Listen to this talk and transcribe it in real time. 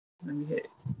Let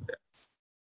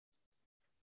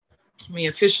me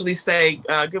officially say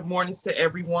good mornings to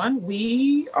everyone.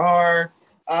 We are,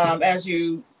 as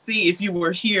you see, if you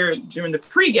were here during the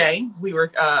pregame, we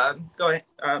were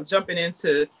jumping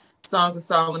into Songs of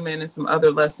Solomon and some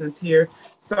other lessons here.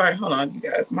 Sorry, hold on, you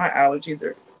guys. My allergies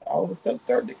are all of a sudden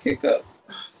starting to kick up.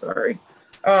 Sorry.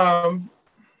 Oh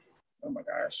my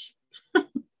gosh,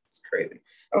 it's crazy.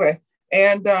 Okay,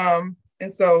 and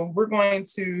so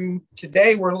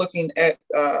today we're looking at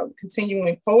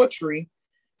continuing poetry.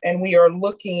 And we are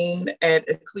looking at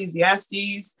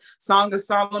Ecclesiastes, Song of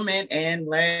Solomon, and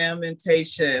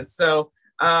Lamentations. So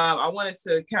I wanted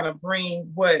to kind of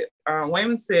bring what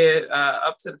Wayman said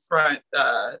up to the front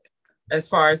as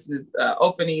far as his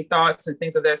opening thoughts and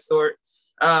things of that sort.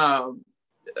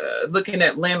 Looking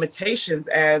at Lamentations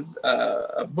as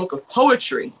a book of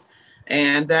poetry.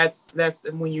 And that's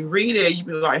when you read it, you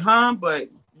be like, huh? But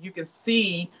you can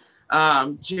see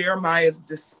Jeremiah's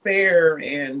despair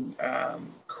and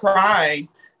cry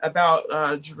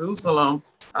about Jerusalem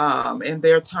in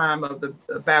their time of the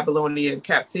Babylonian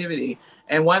captivity.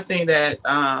 And one thing that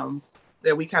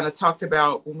we kind of talked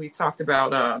about when we talked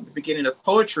about the beginning of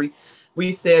poetry,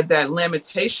 we said that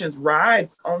Lamentations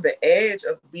rides on the edge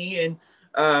of being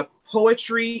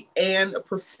poetry and a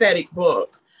prophetic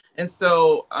book. And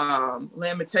so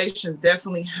Lamentations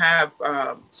definitely have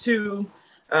two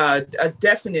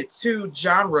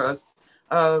genres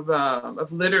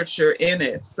of literature in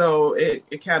it. So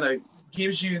it kind of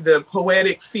gives you the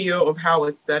poetic feel of how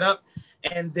it's set up,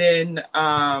 and then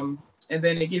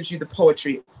it gives you the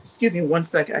poetry. Excuse me 1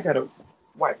 second. I gotta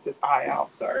wipe this eye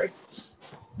out. Sorry.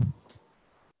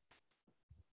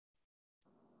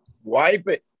 Wipe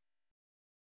it.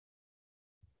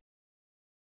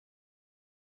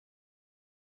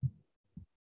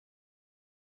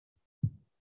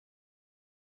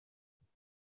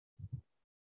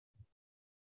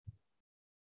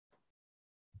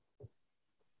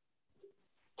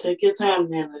 Take your time,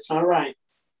 man. It's all right.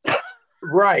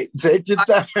 Right. Take your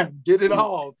time. Get it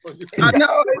all. So I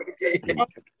know.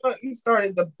 It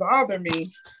started to bother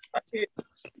me.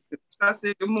 I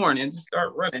said, good morning. Just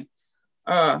start running.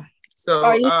 So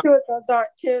are you sure those aren't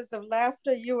tears of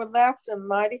laughter? You were laughing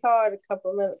mighty hard a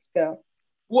couple minutes ago.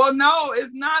 Well, no,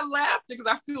 it's not laughter because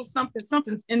I feel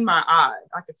something's in my eye.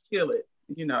 I can feel it.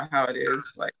 You know how it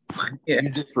is. Like, yeah.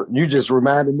 You just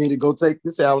reminded me to go take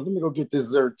this out. Let me go get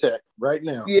this Zyrtec right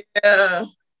now. Yeah.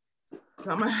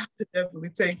 So I'm gonna have to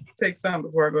definitely take some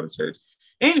before I go to church.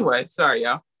 Anyway, sorry,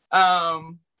 y'all.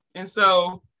 And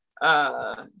so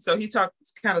he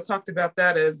kind of talked about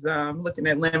that as looking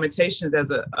at Lamentations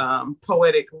as a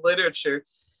poetic literature.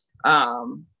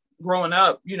 Growing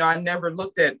up, I never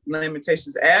looked at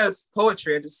Lamentations as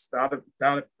poetry. I just thought it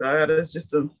as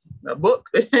just a book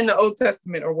in the Old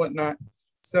Testament or whatnot.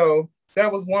 So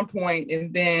that was one point.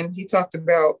 And then he talked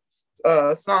about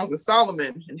Songs of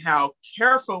Solomon and how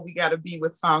careful we got to be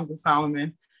with Songs of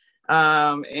Solomon.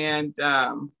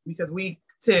 Because we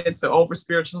tend to over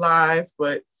spiritualize,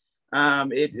 but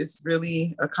it is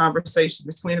really a conversation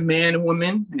between a man and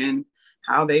woman and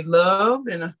how they love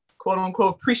and quote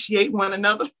unquote appreciate one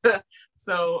another.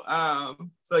 So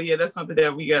yeah, that's something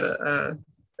that we gotta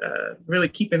really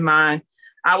keep in mind.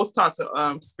 I was taught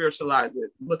to spiritualize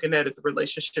it, looking at it, the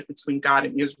relationship between God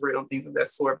and Israel and things of that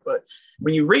sort. But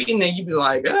when you're reading it, you'd be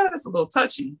like, that's a little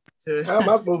touchy. How am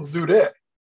I supposed to do that?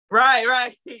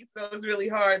 Right. So it's really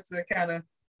hard to kind of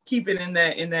keep it in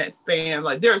that span.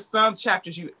 Like there are some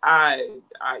chapters you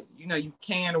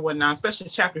can or whatnot, especially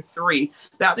chapter 3.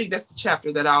 I think that's the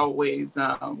chapter that I always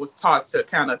was taught to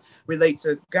kind of relate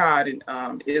to God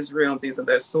and Israel and things of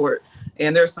that sort.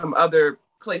 And there's some other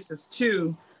places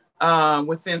too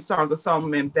within Songs of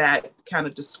Solomon that kind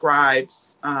of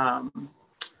describes the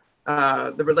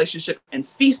relationship and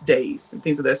feast days and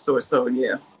things of that sort. So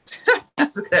yeah.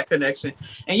 That's that connection.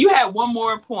 And you had one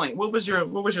more point. What was your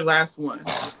last one?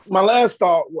 My last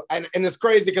thought, and it's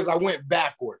crazy because I went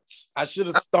backwards. I should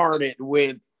have started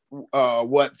with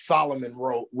what Solomon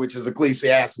wrote, which is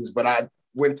Ecclesiastes, but I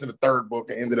went to the third book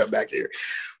and ended up back here.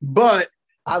 But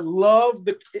I love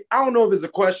I don't know if it's a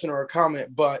question or a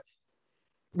comment, but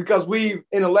because in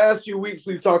the last few weeks,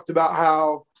 we've talked about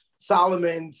how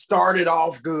Solomon started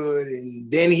off good and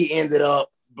then he ended up,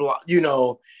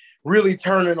 really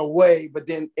turning away. But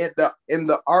then in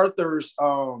the Arthur's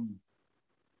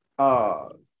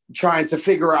trying to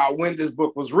figure out when this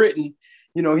book was written,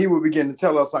 he would begin to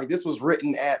tell us like this was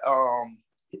written at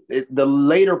the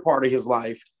later part of his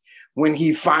life when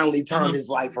he finally turned his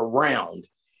life around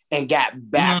and got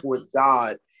back with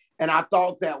God. And I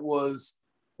thought that was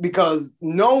because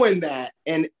knowing that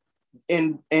and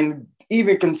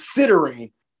even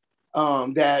considering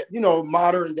that,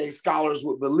 modern day scholars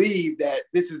would believe that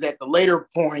this is at the later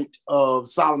point of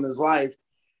Solomon's life,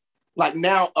 like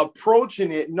now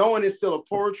approaching it, knowing it's still a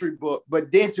poetry book,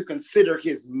 but then to consider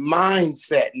his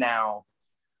mindset now,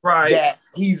 right? That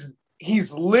he's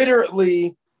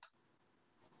literally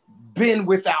been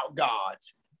without God.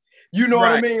 You know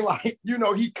what I mean? Like,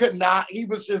 he could not, he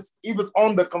was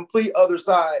on the complete other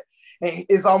side. And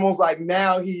it's almost like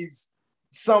now he's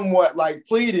somewhat like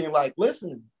pleading, like,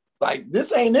 listen, like,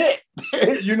 this ain't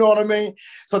it. You know what I mean?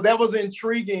 So that was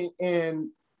intriguing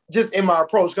in my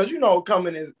approach. Cause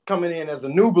coming in as a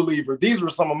new believer, these were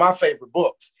some of my favorite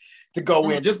books to go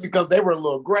in, just because they were a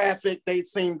little graphic. They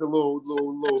seemed a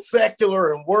little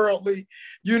secular and worldly.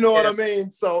 You know what I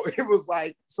mean? So it was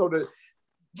like,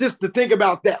 just to think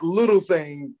about that little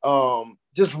thing,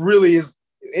 just really is.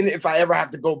 And if I ever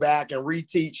have to go back and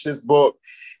reteach this book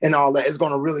and all that, it's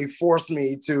going to really force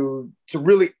me to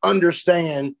really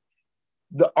understand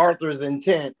the author's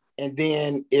intent. And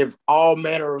then if all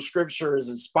manner of scripture is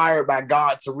inspired by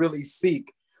God, to really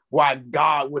seek why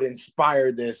God would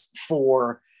inspire this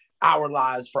for our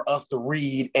lives, for us to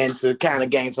read and to kind of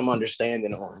gain some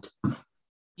understanding on.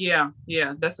 Yeah.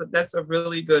 That's a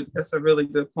really good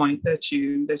point that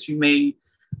you made,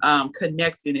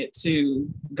 connecting it to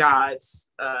God's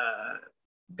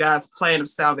plan of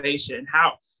salvation.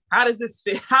 How does this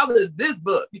fit? How does this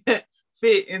book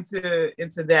fit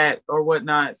into that or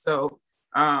whatnot? So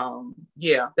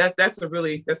that's a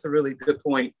really good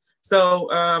point. So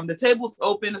the table's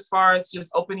open as far as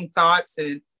just opening thoughts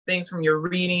and things from your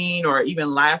reading, or even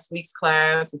last week's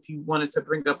class. If you wanted to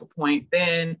bring up a point,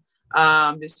 then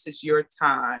this is your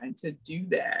time to do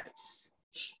that.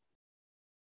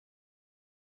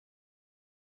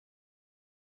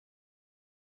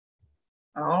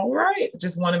 All right.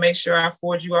 Just want to make sure I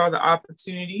afford you all the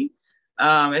opportunity.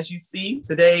 As you see,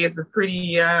 today is a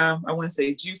pretty, I wouldn't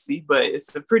say juicy, but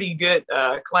it's a pretty good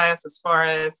class as far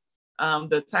as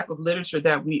the type of literature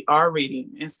that we are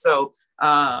reading. And so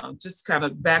just kind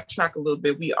of backtrack a little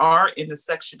bit. We are in the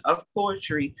section of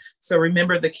poetry. So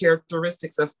remember, the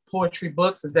characteristics of poetry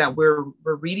books is that we're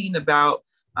reading about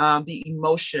the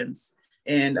emotions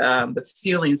and the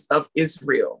feelings of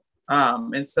Israel.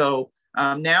 And so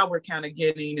now we're kind of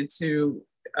getting into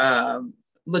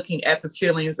looking at the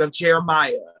feelings of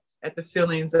Jeremiah, at the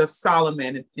feelings of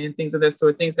Solomon, and things of this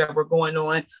sort, things that were going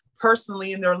on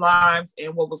personally in their lives,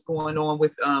 and what was going on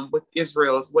with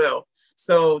Israel as well.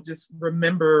 So just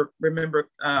remember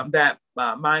that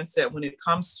mindset when it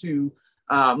comes to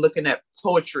looking at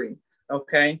poetry.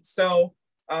 Okay, so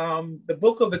the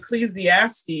book of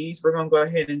Ecclesiastes, we're going to go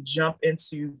ahead and jump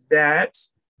into that.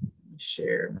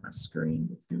 Share my screen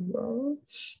with you all.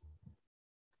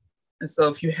 And so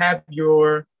if you have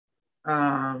your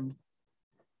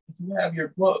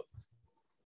book,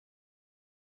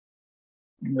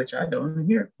 which I don't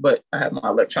here, but I have my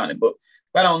electronic book,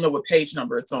 but I don't know what page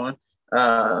number it's on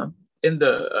in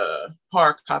the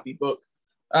hard copy book.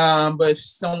 But if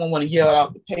someone want to yell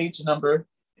out the page number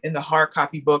in the hard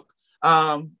copy book,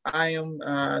 I am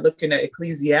looking at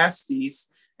Ecclesiastes,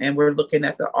 and we're looking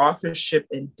at the authorship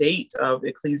and date of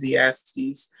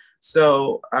Ecclesiastes.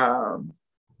 So on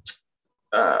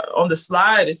the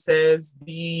slide, it says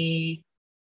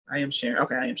I am sharing.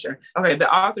 Okay, the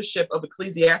authorship of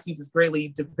Ecclesiastes is greatly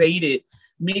debated.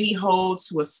 Many hold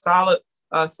to a solid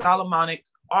Solomonic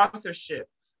authorship,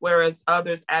 whereas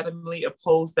others adamantly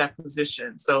oppose that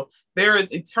position. So there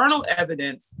is eternal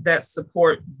evidence that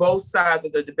support both sides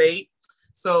of the debate.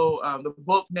 So the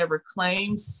book never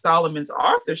claims Solomon's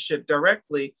authorship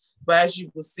directly, but as you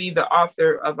will see, the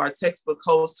author of our textbook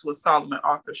holds to a Solomon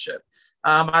authorship.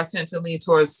 I tend to lean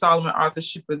towards Solomon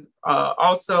authorship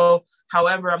also.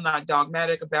 However, I'm not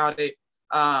dogmatic about it.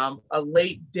 A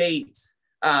late date,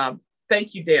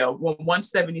 thank you, Dale,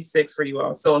 176 for you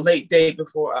all. So a late date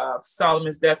before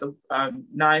Solomon's death of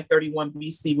 931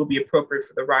 BC will be appropriate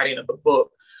for the writing of the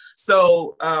book.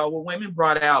 So when women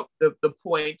brought out the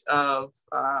point of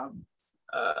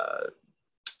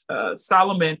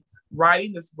Solomon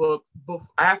writing this book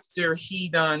after he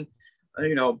done,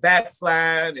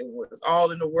 backslide and was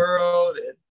all in the world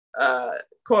and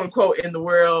quote unquote in the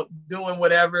world doing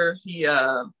whatever, he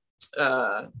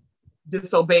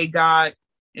disobeyed God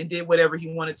and did whatever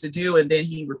he wanted to do, and then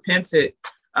he repented.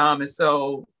 And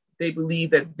so they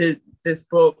believe that this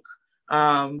book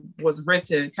was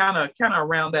written kind of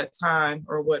around that time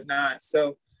or whatnot.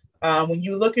 So when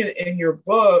you look in your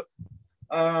book,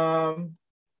 when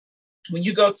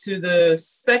you go to the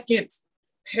second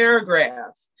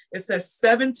paragraph, it says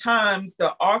 7 times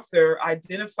the author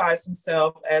identifies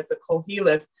himself as a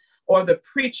Koheleth, or the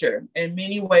preacher. In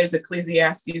many ways,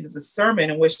 Ecclesiastes is a sermon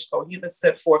in which Kohelet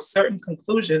set forth certain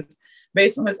conclusions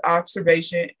based on his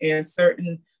observation in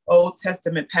certain Old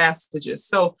Testament passages.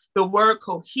 So the word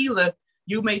Kohelet,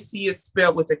 you may see it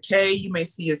spelled with a K, you may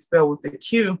see it spelled with a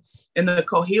Q, and the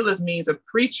Kohelet means a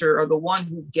preacher or the one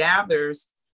who gathers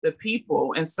the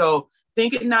people. And so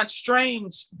think it not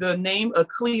strange, the name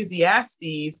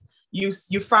Ecclesiastes,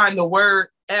 you find the word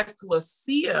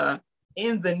ecclesia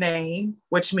in the name,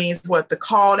 which means what? The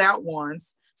called out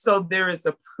ones. So there is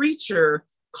a preacher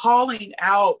calling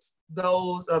out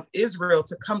those of Israel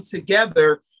to come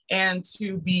together and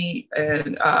to be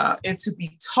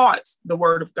taught the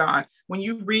word of God. When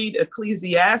you read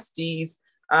Ecclesiastes,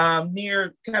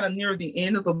 near the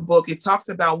end of the book, it talks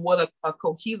about what a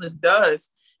Kohelet does.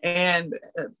 And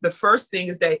the first thing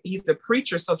is that he's a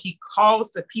preacher, so he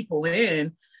calls the people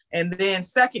in. And then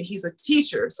second, he's a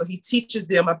teacher, so he teaches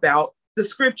them about the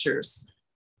scriptures.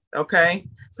 Okay,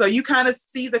 so you kind of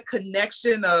see the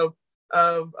connection of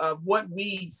what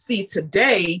we see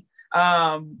today.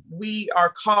 We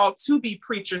are called to be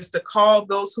preachers, to call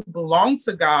those who belong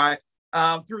to God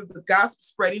through the gospel,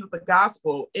 spreading of the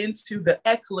gospel into the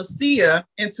ecclesia,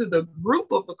 into the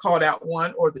group of the called out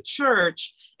one or the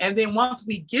church. And then once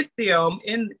we get them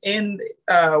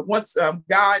once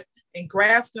God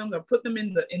engraft them or put them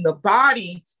in the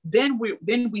body, then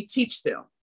we teach them.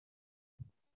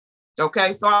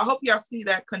 Okay, so I hope y'all see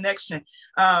that connection.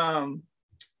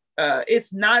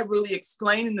 It's not really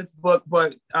explained in this book,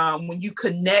 but when you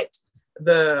connect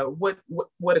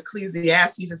what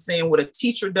Ecclesiastes is saying, what a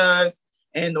teacher does,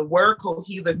 and the word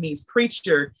Kohelet means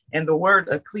preacher, and the word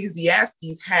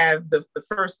Ecclesiastes have the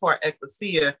first part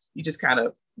ecclesia, you just kind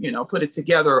of put it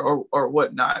together or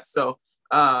whatnot. So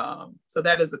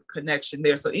that is a connection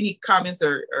there. So any comments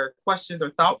or questions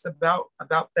or thoughts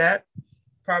about that?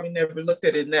 Probably never looked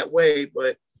at it in that way,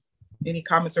 but any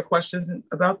comments or questions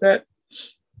about that?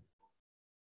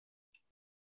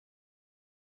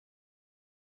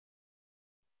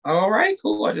 All right,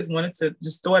 cool. I just wanted to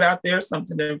just throw it out there,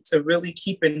 something to really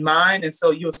keep in mind. And so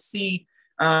you'll see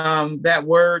that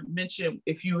word mentioned.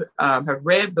 If you have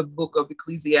read the book of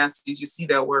Ecclesiastes, you see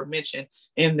that word mentioned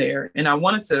in there. And I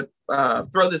wanted to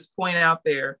throw this point out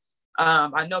there.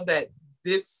 I know that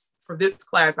for this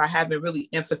class, I haven't really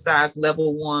emphasized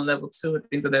level 1, level 2, and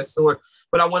things of that sort.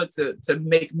 But I wanted to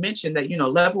make mention that,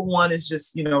 level 1 is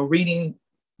just, reading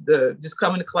just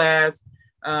coming to class,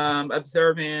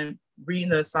 observing, reading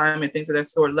the assignment, things of that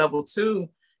sort. Level 2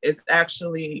 is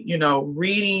actually,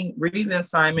 reading the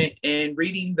assignment and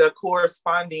reading the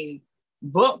corresponding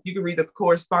book. You can read the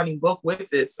corresponding book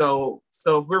with it. So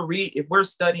if we're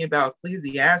studying about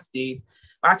Ecclesiastes,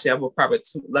 actually I will probably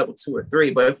level 2 or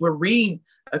 3, but if we're reading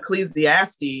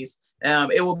Ecclesiastes,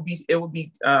 it will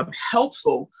be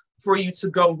helpful for you to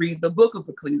go read the book of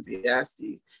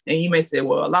Ecclesiastes. And you may say,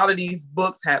 well, a lot of these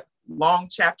books have long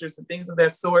chapters and things of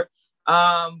that sort.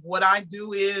 What I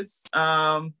do is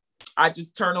I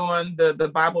just turn on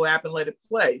the Bible app and let it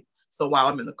play. So while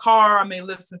I'm in the car, I may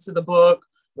listen to the book.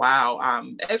 While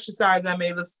I'm exercising, I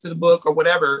may listen to the book or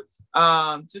whatever,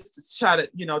 just to try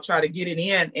to get it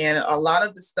in. And a lot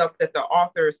of the stuff that the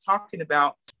author is talking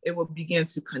about, it will begin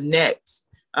to connect.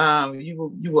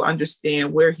 You will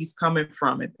understand where he's coming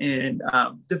from and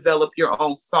develop your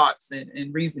own thoughts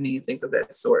and reasoning and things of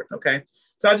that sort. Okay,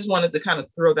 so I just wanted to kind of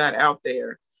throw that out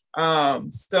there.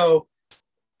 So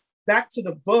back to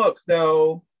the book,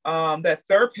 though, that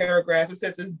third paragraph, it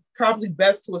says it's probably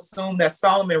best to assume that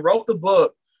Solomon wrote the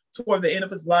book toward the end of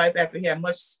his life after he had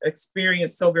much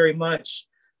experience, so very much.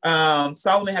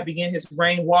 Solomon had begun his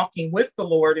reign walking with the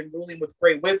Lord and ruling with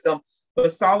great wisdom,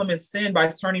 but Solomon sinned by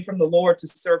turning from the Lord to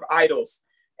serve idols,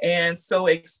 and so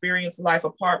experienced life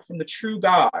apart from the true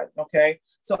God. Okay,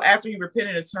 so after he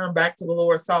repented and turned back to the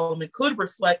Lord, Solomon could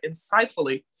reflect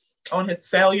insightfully on his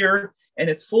failure and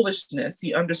his foolishness.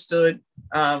 He understood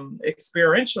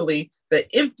experientially the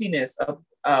emptiness of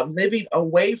living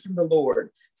away from the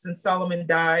Lord. Since Solomon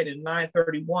died in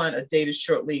 931, a date is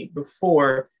shortly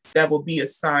before that will be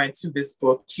assigned to this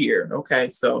book here. Okay,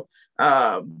 so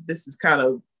this is kind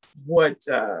of what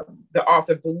the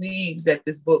author believes that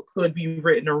this book could be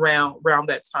written around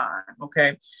that time.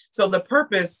 Okay, so the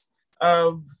purpose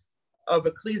of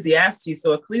Ecclesiastes.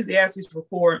 So Ecclesiastes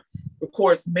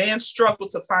records man's struggle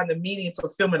to find the meaning and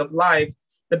fulfillment of life.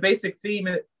 The basic theme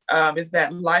is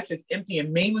that life is empty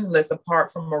and meaningless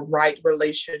apart from a right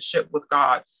relationship with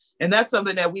God. And that's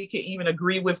something that we can even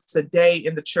agree with today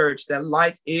in the church, that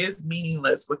life is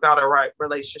meaningless without a right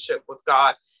relationship with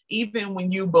God. Even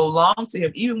when you belong to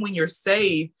him, even when you're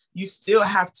saved, you still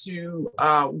have to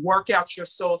work out your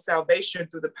soul salvation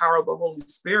through the power of the Holy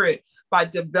Spirit by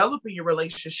developing your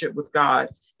relationship with God.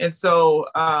 And so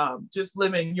just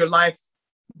living your life,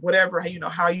 whatever,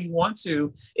 how you want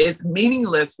to, is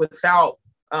meaningless without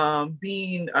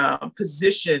being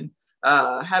positioned,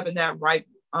 having that right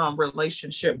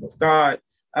relationship with God.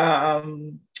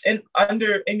 And in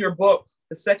your book,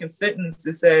 the second sentence,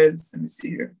 it says, let me see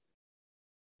here.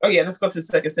 Oh yeah, let's go to the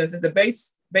second sentence. The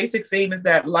basic theme is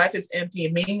that life is empty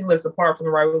and meaningless apart from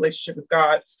the right relationship with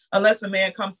God. Unless a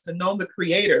man comes to know the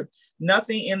Creator,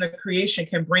 nothing in the creation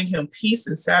can bring him peace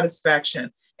and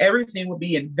satisfaction. Everything will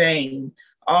be in vain.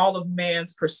 All of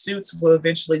man's pursuits will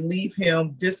eventually leave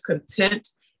him discontent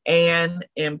and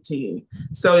empty.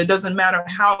 So it doesn't matter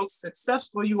how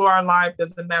successful you are in life,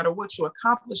 doesn't matter what you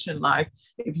accomplish in life,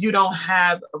 if you don't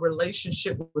have a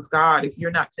relationship with God, if you're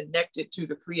not connected to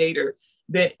the Creator,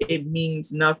 then it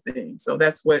means nothing. So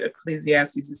that's what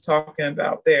Ecclesiastes is talking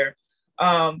about there.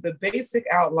 The basic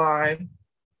outline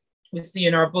we see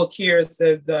in our book here, it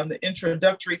says the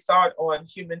introductory thought on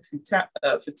human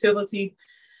fertility,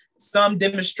 some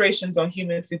demonstrations on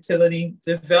human fertility,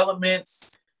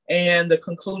 developments, and the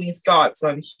concluding thoughts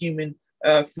on human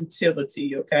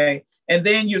fertility, okay? And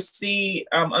then you see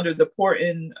under the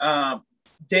important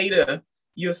data,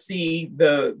 you'll see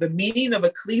the meaning of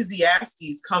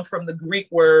Ecclesiastes come from the Greek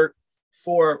word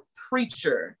for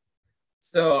preacher.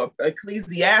 So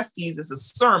Ecclesiastes is a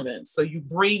sermon. So you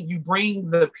bring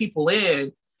the people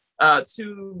in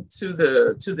to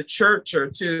the church or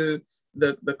to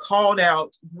the called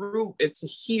out group and to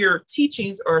hear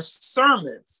teachings or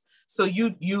sermons. So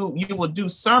you will do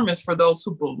sermons for those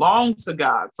who belong to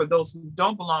God. For those who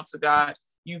don't belong to God,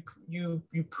 you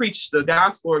preach the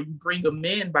gospel, or you bring them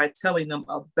in by telling them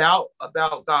about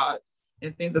God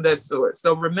and things of that sort.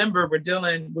 So remember, we're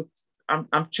dealing with,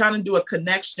 I'm trying to do a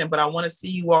connection, but I want to see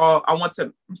you all. I want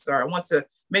to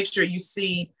make sure you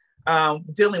see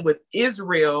dealing with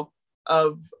Israel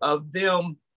of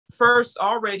them first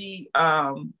already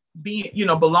being,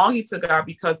 belonging to God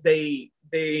because they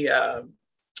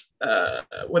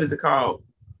what is it called?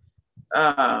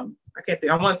 I can't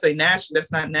think. I want to say national.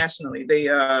 That's not nationally. They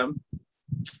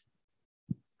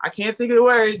I can't think of the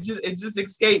word. It just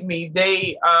escaped me.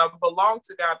 They belong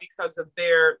to God because of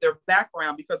their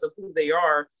background, because of who they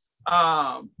are,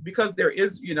 because they're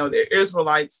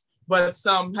Israelites, but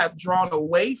some have drawn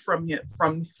away from him.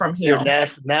 Their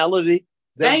nationality.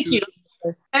 Thank you.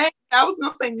 I was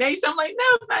gonna say nation. I'm like, no,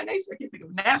 it's not nation. I can't think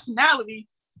of nationality.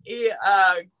 It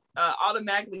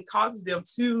automatically causes them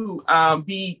to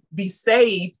be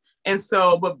saved, and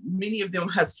so, but many of them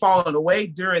has fallen away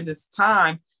during this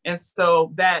time. And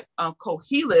so that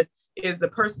Koheleth is the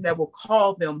person that will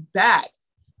call them back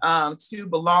to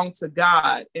belong to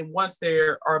God. And once they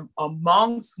are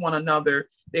amongst one another,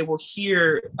 they will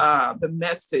hear the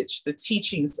message, the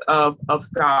teachings of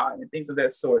God and things of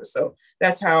that sort. So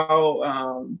that's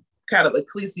how kind of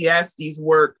Ecclesiastes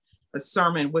work, a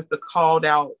sermon with the called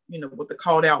out, with the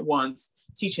called out ones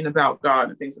teaching about God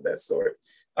and things of that sort.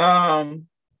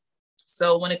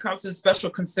 So when it comes to the special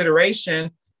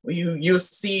consideration, you'll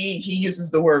see he uses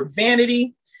the word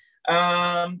vanity.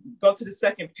 Go to the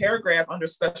second paragraph under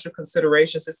special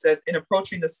considerations. It says, in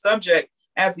approaching the subject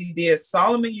as he did,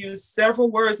 Solomon used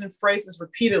several words and phrases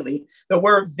repeatedly. The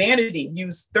word vanity,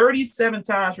 used 37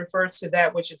 times, refers to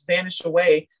that which is vanished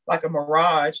away like a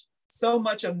mirage. So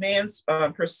much of man's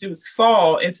pursuits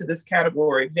fall into this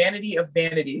category. Vanity of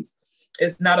vanities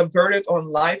is not a verdict on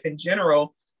life in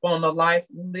general, but on a life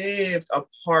lived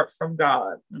apart from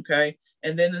God. Okay.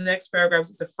 And then the next paragraph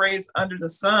is, the phrase under the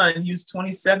sun, used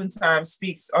 27 times,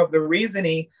 speaks of the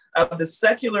reasoning of the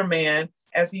secular man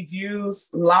as he views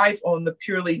life on the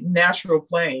purely natural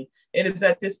plane. It is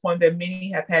at this point that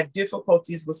many have had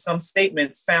difficulties with some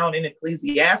statements found in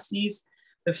Ecclesiastes.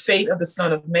 The fate of the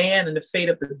Son of Man and the fate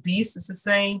of the beast is the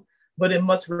same, but it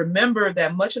must remember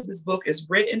that much of this book is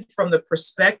written from the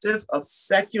perspective of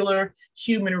secular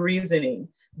human reasoning.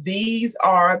 These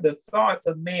are the thoughts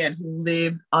of man who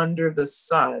lived under the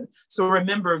sun. So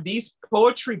remember, these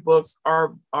poetry books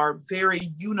are very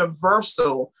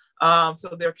universal.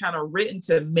 So they're kind of written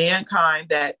to mankind,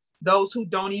 that those who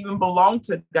don't even belong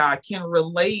to God can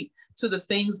relate to the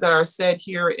things that are said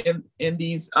here in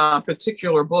these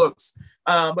particular books.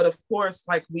 But of course,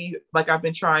 like I've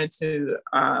been trying to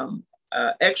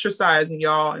exercise in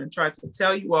y'all and try to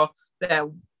tell you all that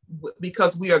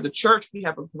because we are the church, we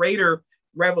have a greater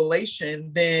revelation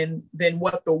than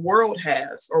what the world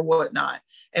has or whatnot.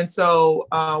 And so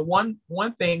one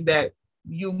thing that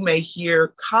you may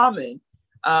hear common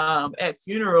at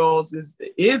funerals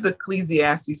is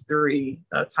Ecclesiastes 3,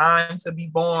 a time to be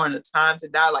born, a time to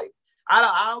die. Like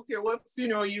I don't care what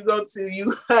funeral you go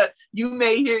to, you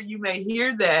may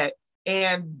hear that.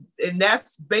 And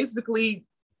that's basically,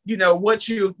 what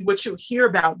you hear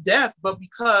about death. But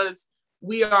because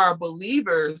we are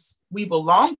believers, we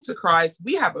belong to Christ,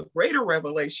 we have a greater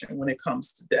revelation when it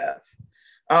comes to death.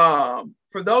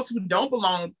 For those who don't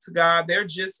belong to God, they're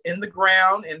just in the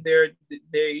ground, and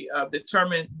they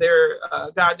determine their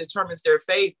God determines their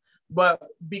fate. But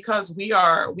because we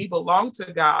belong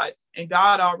to God, and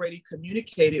God already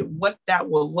communicated what that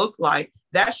will look like,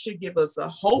 that should give us a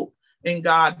hope in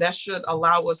God. That should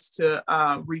allow us to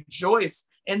rejoice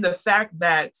in the fact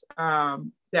that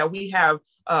that we have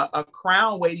a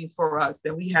crown waiting for us,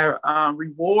 that we have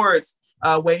rewards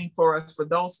waiting for us for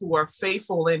those who are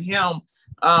faithful in Him.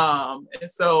 And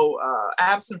so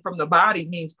absent from the body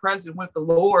means present with the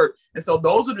Lord. And so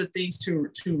those are the things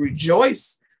to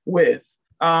rejoice with,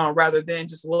 rather than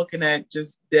just looking at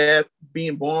just death,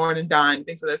 being born and dying,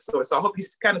 things of that sort. So I hope you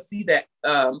kind of see that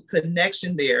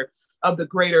connection there of the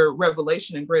greater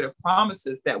revelation and greater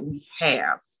promises that we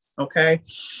have. Okay.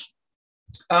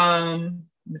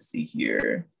 Let's see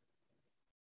here.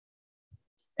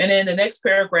 And then the next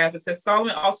paragraph, it says,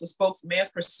 Solomon also spoke to man's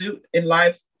pursuit in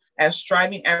life as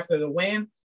striving after the wind.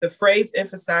 The phrase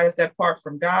emphasized that apart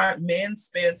from God, man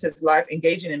spends his life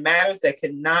engaging in matters that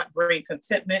cannot bring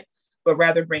contentment, but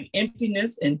rather bring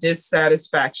emptiness and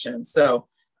dissatisfaction. So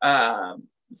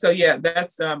yeah,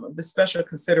 that's the special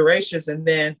considerations. And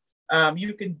then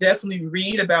you can definitely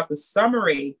read about the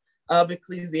summary of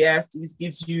Ecclesiastes,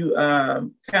 gives you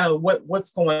kind of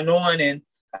what's going on, and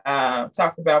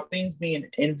talk about things being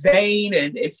in vain.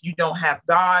 And if you don't have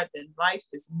God, then life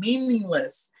is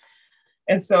meaningless.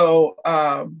 And so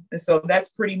that's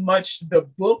pretty much the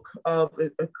book of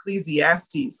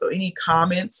Ecclesiastes. So any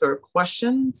comments or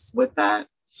questions with that?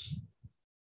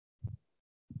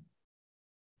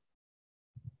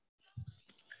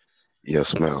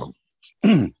 Yes, ma'am.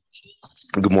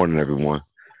 Good morning, everyone.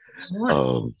 Good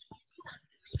morning.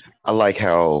 I like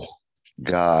how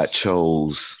God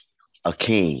chose a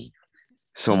king,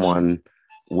 someone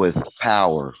with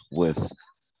power, with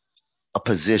a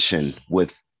position,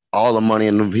 with all the money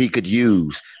he could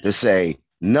use, to say,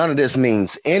 none of this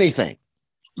means anything.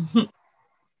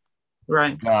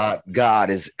 Right.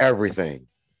 God is everything.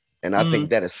 And I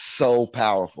think that is so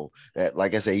powerful that,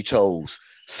 like I said, he chose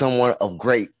someone of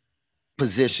great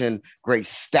position, great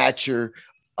stature,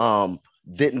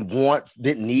 didn't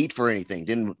need for anything,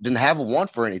 didn't have a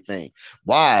want for anything.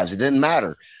 Wives, it didn't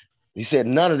matter. He said,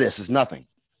 none of this is nothing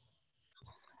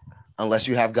unless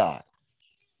you have God.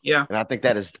 Yeah. And I think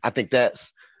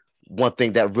that's one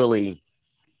thing that really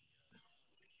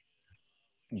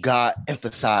God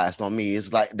emphasized on me.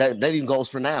 Is like that even goes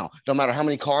for now. Don't matter how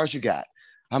many cars you got,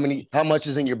 how much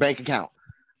is in your bank account.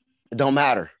 It don't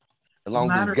matter. As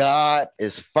long as God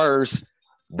is first,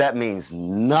 that means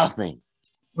nothing.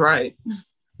 Right.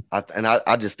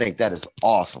 I just think that is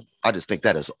awesome.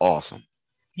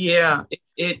 Yeah,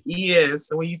 it is.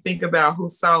 So when you think about who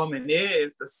Solomon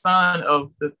is, the son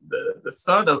of the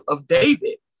son of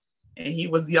David, and he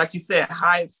was, like you said,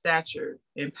 high of stature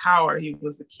in power. He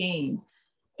was the king,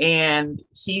 and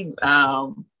he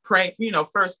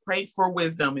first prayed for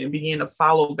wisdom and began to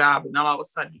follow God. But now all of a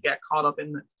sudden he got caught up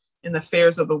in the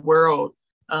affairs of the world,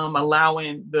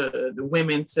 allowing the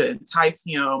women to entice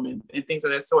him and things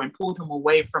of that sort, and pulled him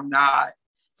away from God.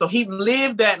 So he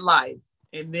lived that life.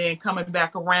 And then coming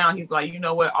back around, he's like, you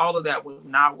know what? All of that was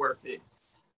not worth it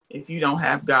if you don't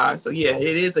have God. So yeah,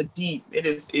 it is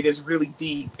really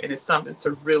deep, and it's something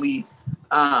to really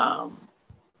hold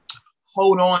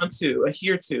on to,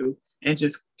 adhere to, and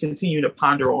just continue to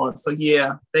ponder on. So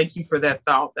yeah, thank you for that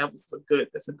thought.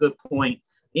 That's a good point.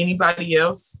 Anybody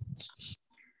else?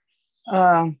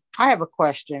 I have a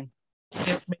question.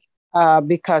 Yes, ma'am.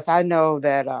 Because I know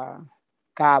that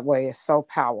God way is so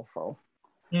powerful.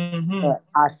 But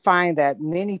I find that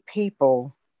many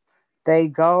people, they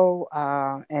go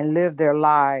and live their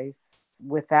life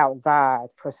without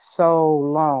God for so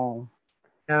long.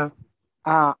 Yeah.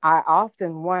 I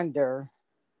often wonder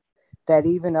that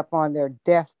even upon their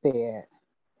deathbed,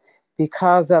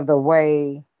 because of the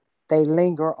way they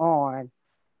linger on,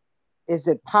 is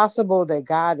it possible that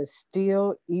God is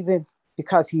still, even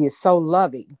because he is so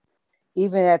loving,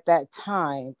 even at that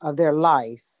time of their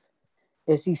life,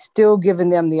 is he still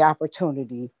giving them the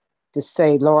opportunity to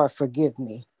say, Lord, forgive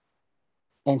me,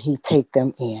 and he take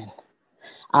them in?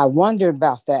 I wonder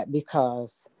about that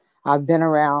because I've been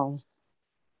around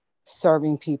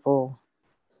serving people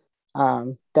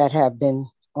that have been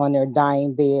on their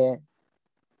dying bed.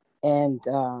 And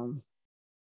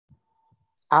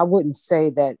I wouldn't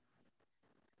say that.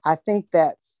 I think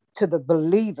that to the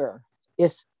believer,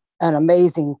 it's an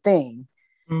amazing thing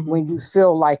when you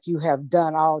feel like you have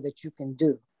done all that you can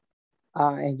do,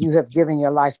 and you have given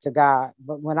your life to God.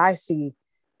 But when I see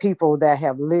people that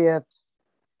have lived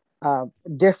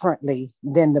differently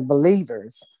than the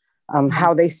believers,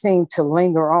 how they seem to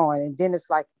linger on, and then it's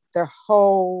like their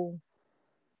whole,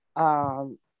 their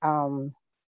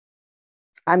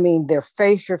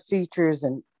facial features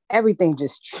and everything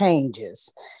just changes.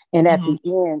 And at the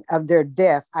end of their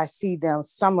death, I see them,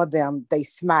 some of them, they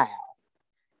smile.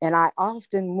 And I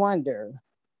often wonder,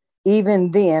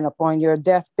 even then, upon your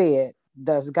deathbed,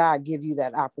 does God give you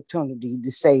that opportunity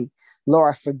to say,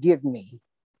 Lord, forgive me?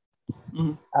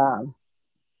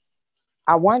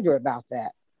 I wonder about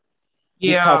that.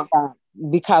 Yeah.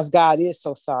 Because God is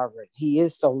so sovereign. He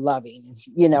is so loving.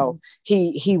 You know,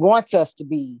 he wants us to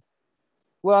be,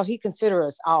 well, he considers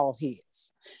us all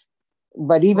his.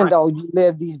 But even though you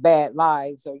live these bad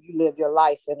lives, or you live your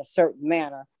life in a certain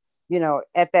manner, you know,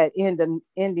 at that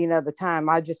ending of the time,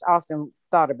 I just often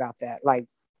thought about that. Like,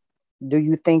 do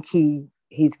you think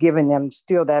he's giving them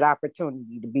still that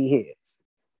opportunity to be his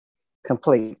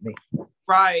completely?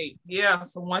 Right. Yeah.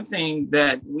 So one thing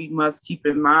that we must keep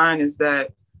in mind is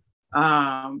that,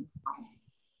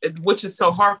 which is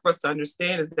so hard for us to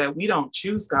understand, is that we don't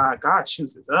choose God. God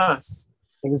chooses us.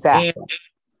 Exactly.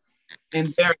 And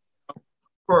there,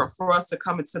 for us to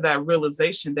come into that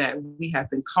realization that we have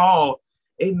been called,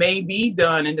 it may be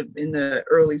done in the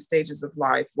early stages of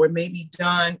life, or it may be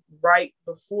done right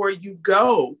before you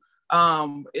go.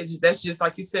 That's just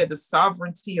like you said, the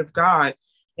sovereignty of God.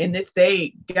 And if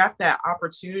they got that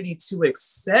opportunity to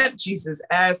accept Jesus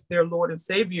as their Lord and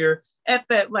Savior at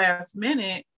that last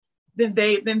minute, then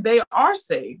they are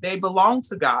saved. They belong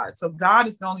to God. So God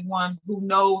is the only one who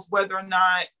knows whether or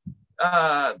not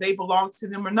they belong to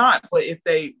them or not. But if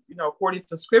they, you know, according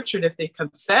to Scripture, if they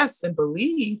confess and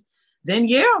believe, then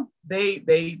yeah, they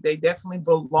definitely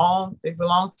belong. They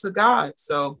belong to God.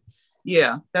 So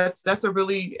yeah, that's a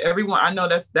really, everyone, I know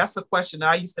that's a question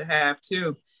I used to have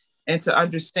too. And to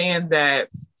understand that,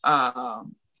 I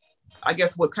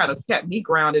guess what kind of kept me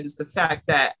grounded is the fact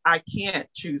that I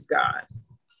can't choose God,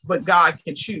 but God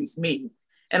can choose me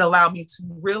and allow me to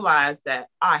realize that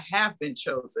I have been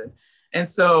chosen. And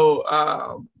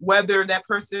so whether that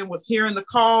person was hearing the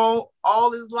call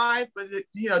all his life, but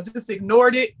just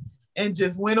ignored it and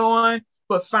just went on,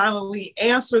 but finally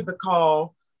answered the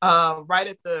call right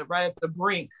at the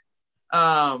brink.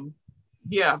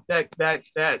 Yeah, that's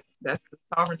the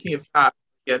sovereignty of God.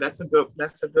 Yeah, that's a good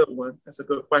one. That's a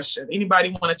good question. Anybody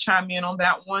want to chime in on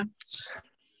that one?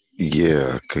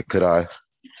 Yeah, could I?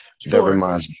 Sure.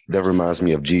 That reminds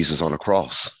me of Jesus on the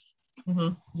cross.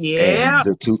 Yeah.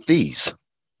 And the two thieves.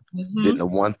 Didn't the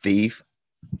one thief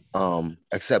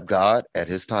accept God at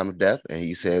his time of death, and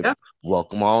he said,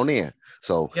 welcome on in.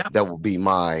 So that would be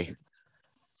my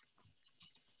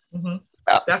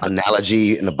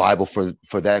analogy in the Bible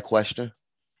for that question.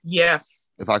 Yes.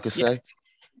 If I could say.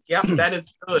 Yep, that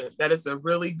is good. That is a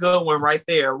really good one right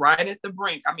there, right at the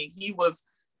brink. I mean, he was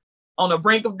on the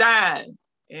brink of dying,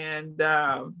 and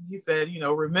he said,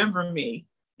 remember me.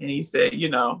 And he said,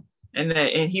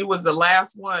 and he was the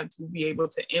last one to be able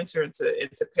to enter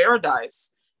into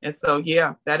paradise. And so,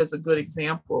 yeah, that is a good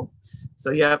example.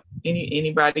 So, yeah,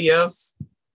 anybody else?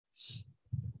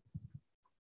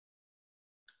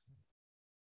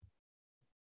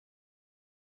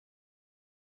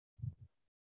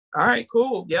 All right,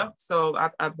 cool. Yep. So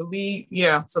I believe,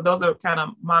 so those are kind of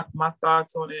my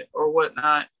thoughts on it or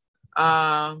whatnot.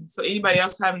 So anybody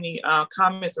else have any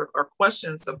comments or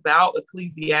questions about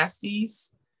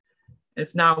Ecclesiastes?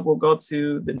 If not, we'll go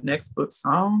to the next book,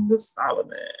 Song of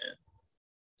Solomon.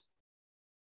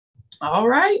 All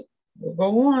right, we'll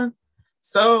go on.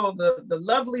 So the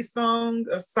lovely Song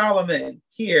of Solomon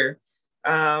here.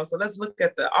 So let's look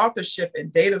at the authorship and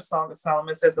date of Song of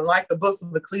Solomon. It says, unlike the books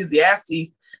of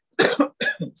Ecclesiastes,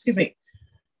 excuse me,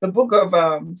 the book of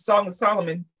Song of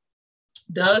Solomon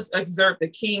does exert the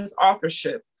king's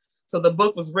authorship. So the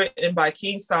book was written by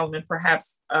King Solomon,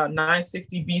 perhaps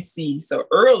 960 BC. So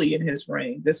early in his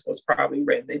reign, this was probably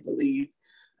written, they believe.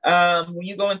 When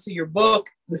you go into your book,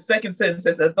 the second sentence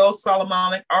says, that though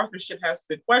Solomonic authorship has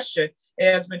been questioned,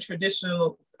 it has been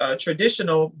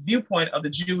traditional viewpoint of the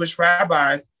Jewish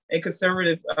rabbis and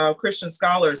conservative Christian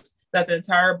scholars that the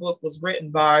entire book was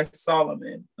written by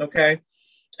Solomon. Okay.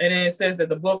 And then it says that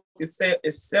the book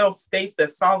itself states that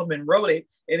Solomon wrote it,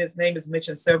 and his name is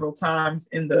mentioned several times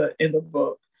in the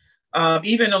book.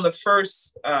 Even on the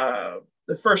first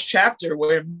chapter,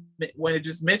 when it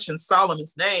just mentions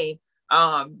Solomon's name,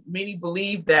 many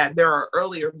believe that there are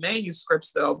earlier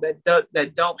manuscripts though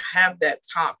that don't have that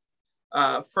top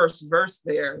first verse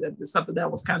there. That is something that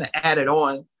was kind of added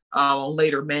on on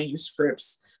later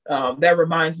manuscripts. That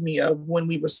reminds me of when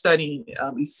we were studying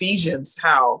Ephesians,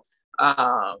 how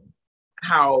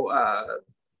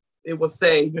it will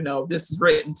say, this is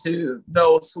written to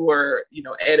those who are,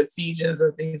 at Ephesians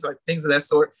or things of that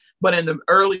sort. But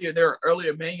there are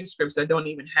earlier manuscripts that don't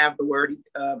even have the word,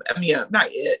 not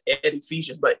at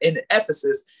Ephesians, but in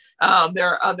Ephesus. There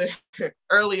are other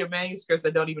earlier manuscripts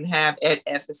that don't even have at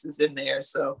Ephesus in there.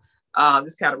 So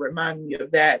this kind of reminded me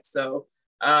of that. So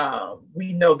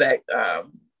we know that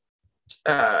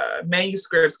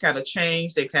manuscripts kind of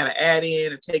change. They kind of add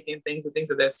in or take in things and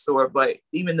things of that sort. But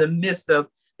even in the midst of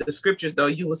the scriptures, though,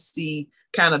 you will see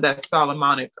kind of that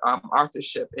Solomonic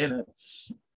authorship in it.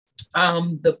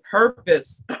 The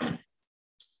purpose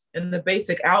and the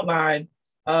basic outline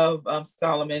of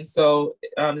Solomon. So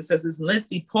it says this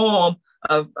lengthy poem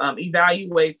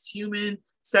evaluates human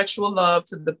sexual love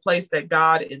to the place that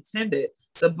God intended.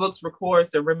 The book records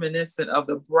the reminiscent of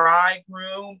the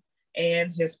bridegroom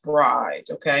and his bride.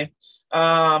 Okay.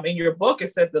 In your book, it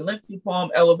says the lengthy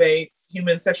poem elevates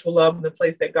human sexual love in the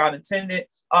place that God intended.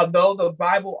 Although the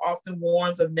Bible often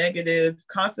warns of negative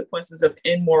consequences of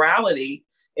immorality,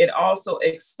 it also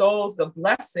extols the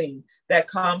blessing that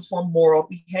comes from moral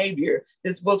behavior.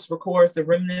 This book records the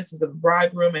reminiscences of the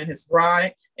bridegroom and his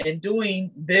bride, and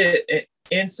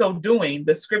in so doing,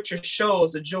 the scripture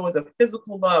shows the joys of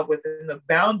physical love within the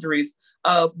boundaries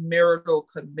of marital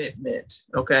commitment.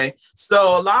 Okay,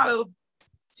 so a lot of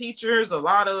teachers, a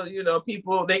lot of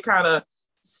people, they kind of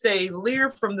stay clear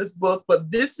from this book,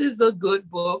 but this is a good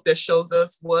book that shows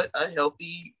us what a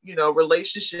healthy,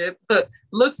 relationship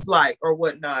looks like or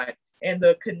whatnot, and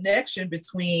the connection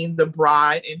between the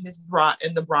bride and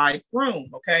the bridegroom.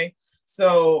 Okay,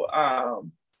 so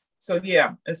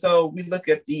yeah, and so we look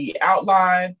at the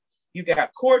outline. You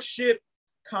got courtship,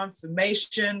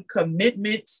 consummation,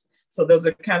 commitment. So those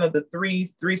are kind of the three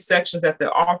sections that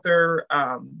the author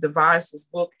divides this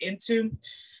book into.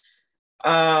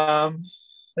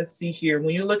 Let's see here.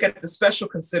 When you look at the special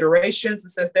considerations, it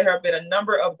says there have been a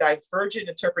number of divergent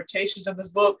interpretations of this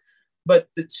book, but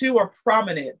the two are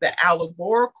prominent, the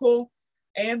allegorical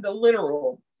and the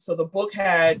literal. So the book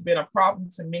had been a problem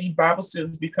to many Bible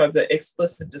students because the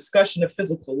explicit discussion of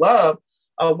physical love.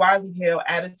 A widely held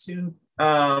attitude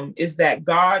is that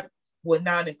God would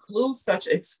not include such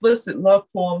explicit love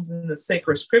poems in the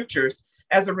sacred scriptures.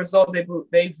 As a result,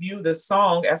 they view the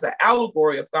song as an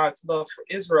allegory of God's love for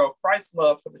Israel, Christ's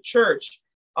love for the church.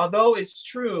 Although it is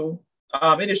true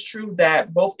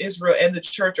that both Israel and the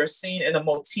church are seen in a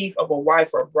motif of a wife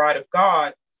or a bride of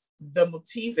God, the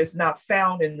motif is not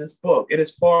found in this book. It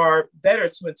is far better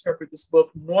to interpret this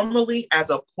book normally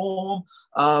as a poem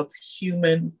of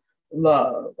human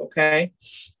love. Okay.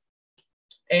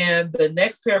 And the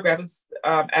next paragraph is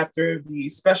after the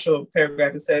special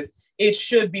paragraph. It says, it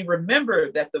should be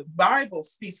remembered that the Bible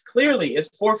speaks clearly and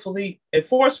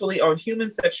forcefully on human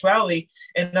sexuality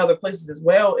in other places as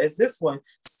well as this one.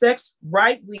 Sex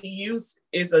rightly used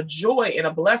is a joy and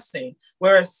a blessing,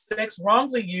 whereas sex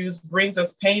wrongly used brings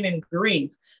us pain and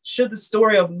grief. Should the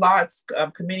story of Lot's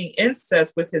committing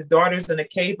incest with his daughters in a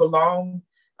cave belong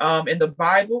in the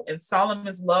Bible, and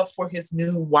Solomon's love for his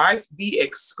new wife be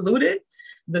excluded?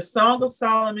 The Song of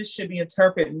Solomon should be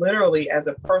interpreted literally as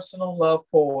a personal love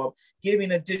poem,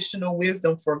 giving additional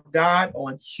wisdom for God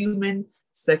on human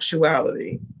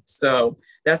sexuality. So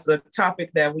that's a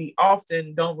topic that we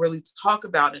often don't really talk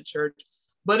about in church,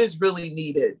 but it's really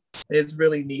needed. It's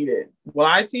really needed. Will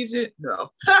I teach it?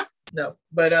 No, no.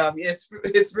 But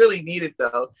it's really needed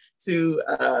though to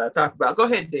talk about. Go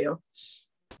ahead, Dale.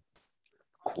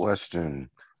 Question: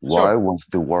 Sure. Why was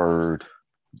the word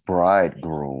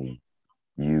bridegroom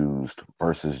used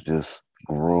versus just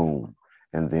groom?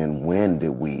 And then when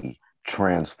did we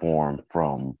transform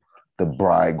from the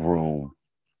bridegroom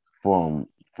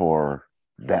for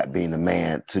that being the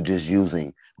man to just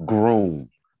using groom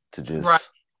to just right?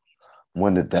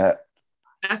 When did that?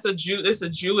 It's a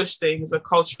Jewish thing. It's a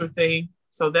cultural thing.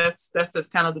 So that's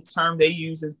just kind of the term they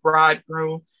use is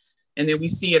bridegroom, and then we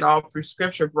see it all through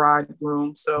scripture,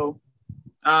 bridegroom. So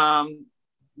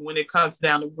when it comes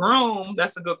down to groom,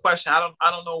 that's a good question. I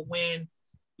don't know when,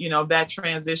 that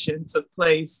transition took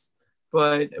place,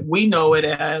 but we know it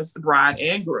as the bride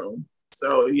and groom.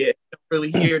 So yeah, you don't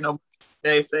really hear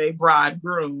nobody say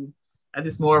bridegroom. And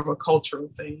it's more of a cultural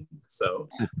thing. So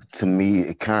to me,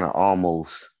 it kind of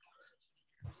almost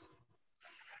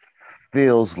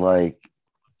feels like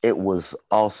it was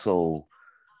also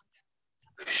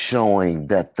showing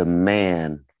that the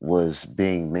man was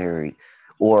being married,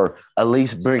 or at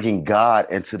least bringing God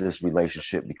into this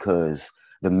relationship, because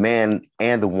the man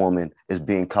and the woman is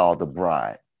being called the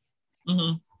bride.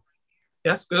 Mm-hmm.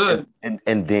 That's good.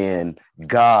 And then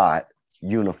God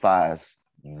unifies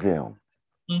them.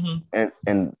 Mm-hmm.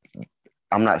 And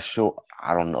I'm not sure.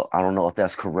 I don't know if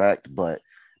that's correct, but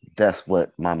that's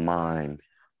what my mind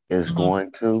is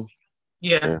going to.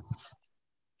 Yeah.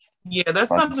 Yeah, that's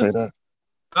something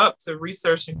up to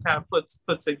research and kind of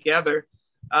put together.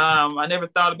 I never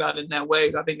thought about it in that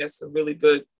way. I think that's a really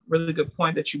good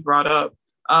point that you brought up.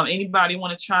 Anybody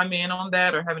want to chime in on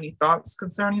that or have any thoughts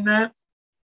concerning that?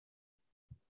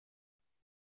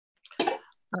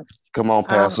 Come on,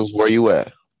 pastors, where you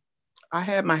at? I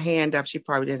had my hand up. She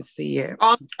probably didn't see it.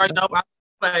 Oh, sorry, no,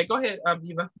 go ahead,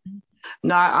 Eva.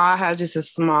 No, I have just a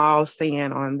small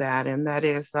saying on that, and that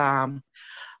is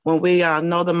when we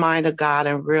know the mind of God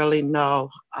and really know,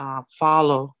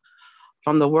 follow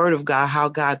from the word of God how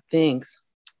God thinks.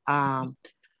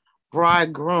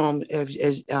 Bridegroom,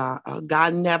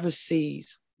 God never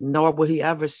sees, nor will he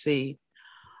ever see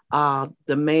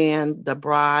the man, the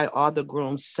bride, or the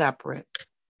groom separate.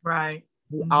 Right.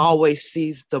 He always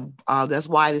sees that's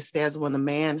why it says when the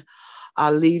man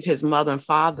leave his mother and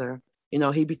father,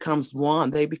 he becomes one.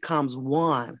 They becomes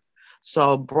one.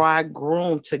 So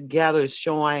bridegroom together is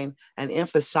showing and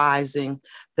emphasizing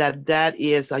that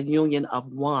is a union of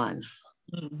one.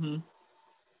 Mm-hmm.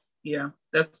 Yeah,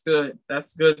 that's good.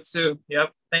 That's good too.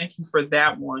 Yep. Thank you for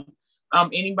that one.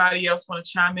 Anybody else want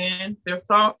to chime in their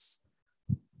thoughts?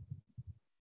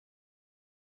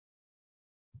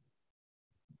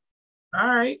 All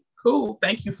right, cool.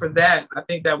 Thank you for that. I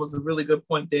think that was a really good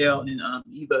point, Dale and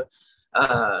Eva,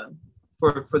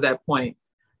 for that point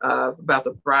about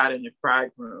the bride and the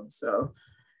bridegroom. So,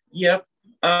 yep.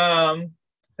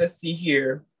 Let's see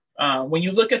here. When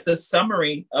you look at the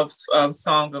summary of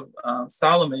Song of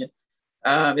Solomon,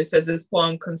 it says this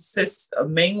poem consists of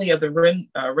mainly of the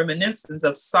reminiscence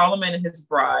of Solomon and his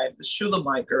bride, the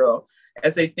Shulamite girl,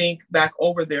 as they think back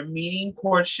over their meeting,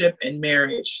 courtship, and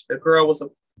marriage. The girl was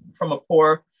from a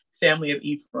poor family of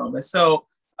Ephraim. And so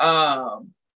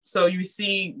you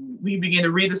see, we begin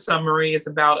to read the summary. It's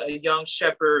about a young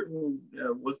shepherd who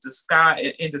was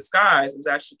in disguise. It was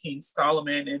actually King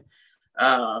Solomon. And,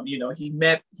 he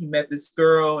met this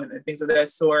girl and things of that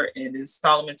sort. And then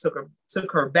Solomon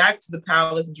took her back to the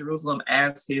palace in Jerusalem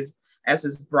as his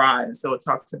bride. And so it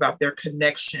talks about their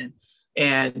connection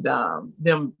and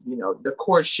them, the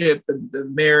courtship, the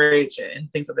marriage and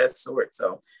things of that sort.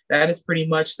 So that is pretty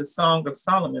much the Song of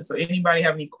Solomon. So anybody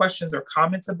have any questions or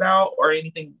comments about, or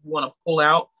anything you want to pull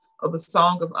out of the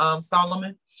Song of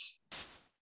Solomon?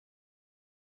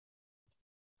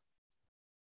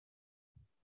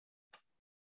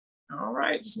 All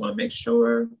right, just want to make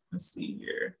sure. Let's see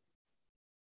here.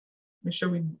 Make sure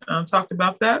we talked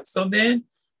about that. So then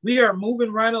we are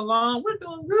moving right along. We're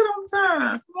doing good on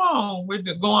time. Come on. We're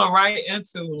going right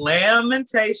into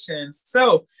Lamentations.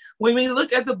 So when we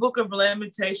look at the book of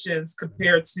Lamentations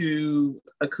compared to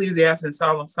Ecclesiastes and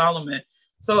Song of Solomon,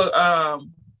 so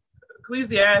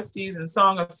Ecclesiastes and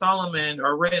Song of Solomon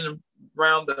are written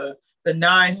around the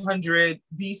 900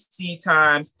 BC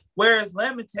times, whereas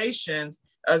Lamentations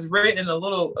is written a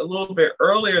little bit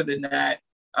earlier than that.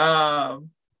 Let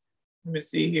me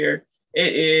see here.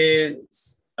 It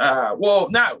is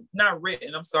not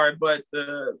written, I'm sorry, but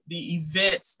the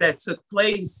events that took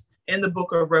place in the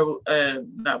book of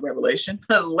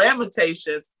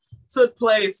Lamentations took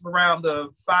place around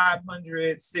the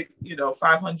 500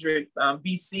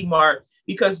 BC mark,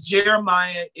 because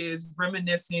Jeremiah is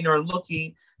reminiscing or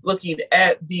looking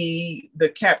at the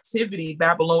captivity,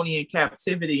 Babylonian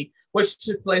captivity, which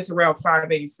took place around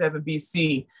 587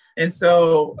 BC. And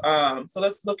so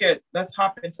let's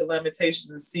hop into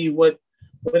Lamentations and see what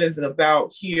is it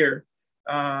about here.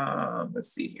 Let's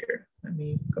see here. Let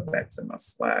me go back to my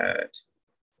slide.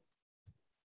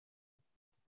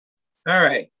 All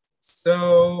right.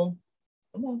 So,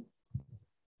 come on.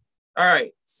 All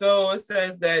right. So it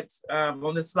says that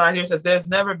on this slide here, it says there's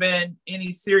never been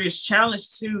any serious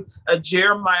challenge to a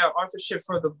Jeremiah authorship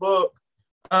for the book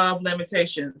of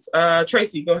Lamentations.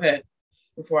 Tracy, go ahead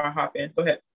before I hop in. Go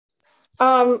ahead.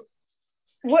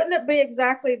 Wouldn't it be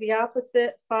exactly the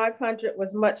opposite? 500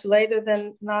 was much later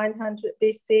than 900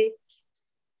 BC.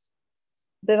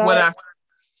 I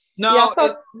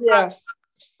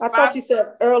thought you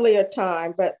said earlier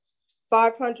time, but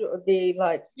 500 would be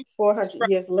like 400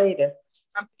 years later.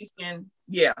 I'm thinking,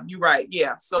 yeah, you're right.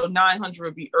 Yeah, so 900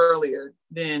 would be earlier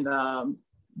than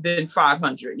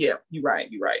 500. Yeah, you're right.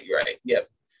 Yep,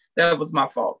 that was my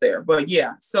fault there. But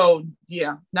yeah, so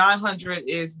yeah, 900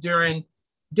 is during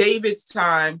David's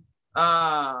time,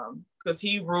 because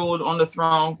he ruled on the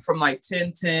throne from like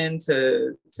 1010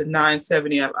 to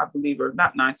 970, I believe, or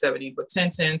not 970, but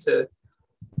 1010 to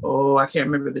I can't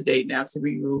remember the date now, to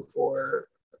be ruled for,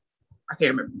 I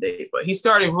can't remember the date, but he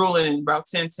started ruling in about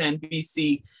 1010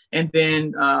 BC, and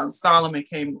then Solomon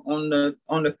came on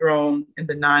the throne in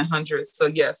the 900s. So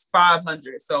yes,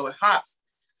 500. So it hops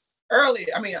early.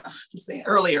 I mean, I keep saying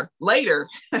earlier, later,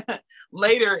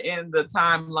 later in the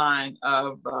timeline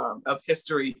of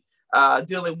history,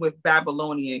 dealing with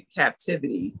Babylonian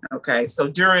captivity. Okay, so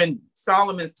during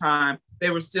Solomon's time, they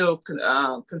were still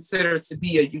considered to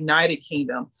be a united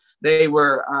kingdom. They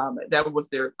were that was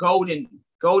their golden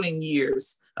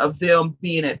years of them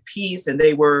being at peace, and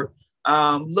they were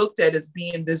looked at as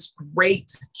being this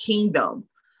great kingdom.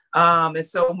 And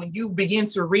so when you begin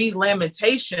to read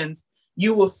Lamentations,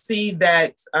 you will see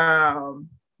that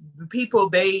the people,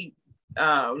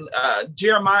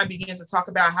 Jeremiah begins to talk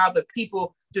about how the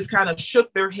people just kind of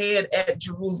shook their head at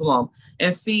Jerusalem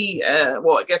and see,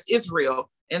 I guess Israel,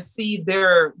 and see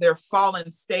their fallen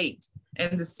state,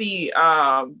 and to see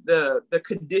the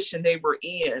condition they were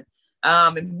in.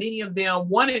 And many of them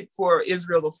wanted for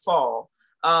Israel to fall,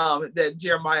 that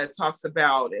Jeremiah talks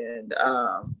about. And,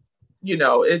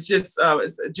 it's just,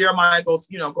 Jeremiah goes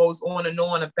on and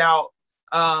on about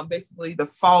basically the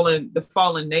fallen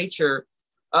nature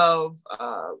of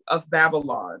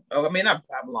Babylon. Oh, I mean, not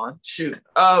Babylon,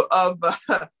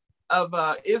 of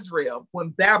Israel, when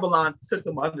Babylon took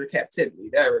them under captivity.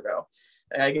 There we go.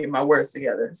 I get my words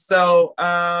together. So,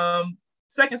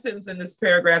 second sentence in this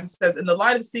paragraph, it says, in the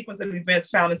light of the sequence of events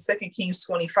found in 2 Kings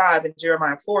 25 and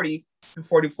Jeremiah 40 and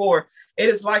 44, it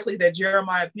is likely that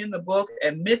Jeremiah penned the book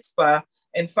at Mitzvah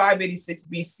in 586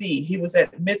 BC. He was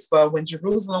at Mitzvah when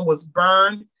Jerusalem was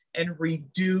burned and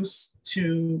reduced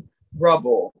to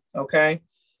rubble. Okay.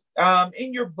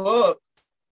 In your book,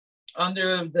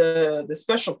 under the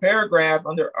special paragraph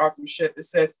under authorship, it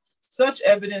says, such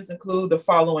evidence include the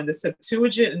following: the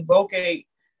Septuagint and Vulgate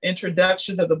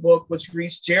introductions of the book, which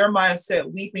reached Jeremiah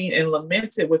sat weeping and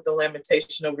lamented with the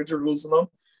lamentation over Jerusalem.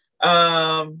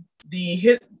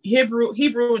 The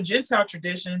Hebrew and Gentile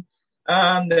tradition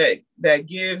that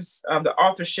gives the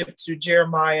authorship to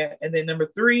Jeremiah. And then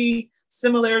number 3,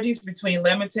 similarities between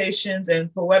Lamentations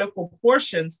and poetical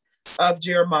portions of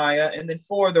Jeremiah. And then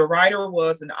 4, the writer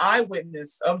was an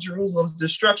eyewitness of Jerusalem's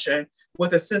destruction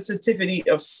with a sensitivity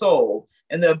of soul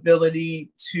and the ability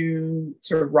to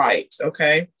write.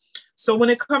 Okay, so when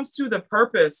it comes to the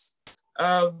purpose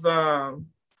of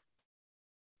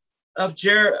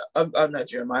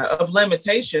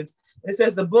Lamentations, it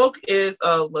says the book is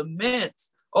a lament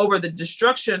over the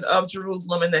destruction of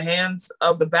Jerusalem in the hands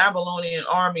of the Babylonian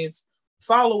armies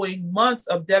following months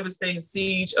of devastating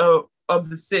siege of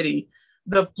the city.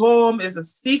 The poem is a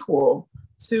sequel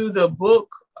to the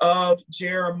book of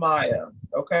Jeremiah.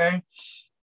 Okay.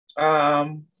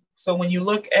 So when you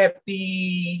look at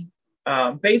the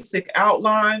basic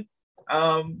outline,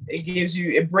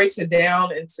 it breaks it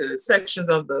down into sections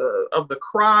of the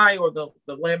cry or the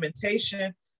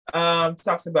lamentation.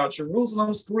 Talks about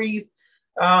Jerusalem's grief,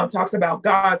 talks about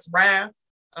God's wrath,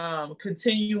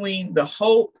 continuing the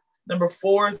hope. Number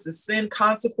 4 is the sin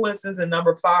consequences, and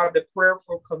number 5, the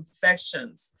prayerful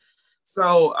confessions.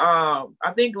 So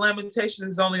I think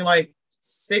Lamentations is only like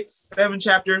 6-7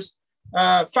 chapters,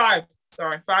 5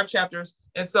 chapters.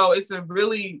 And so it's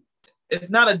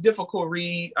not a difficult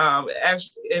read.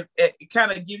 Actually, it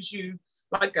kind of gives you,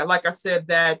 like I said,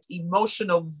 that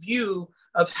emotional view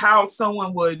of how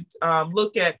someone would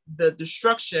look at the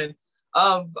destruction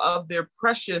of their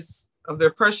precious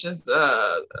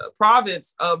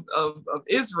province of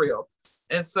Israel.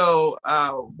 And so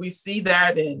we see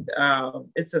that, and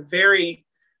it's a very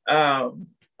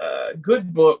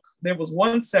good book. There was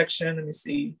one section, let me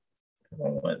see,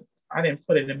 I didn't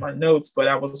put it in my notes, but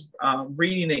I was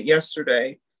reading it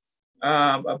yesterday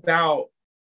about,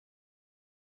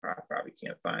 I probably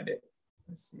can't find it.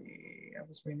 Let's see, I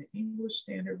was reading the English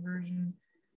Standard Version.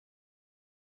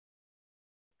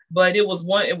 But it was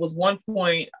one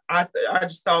point I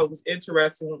just thought it was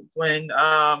interesting when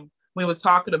we was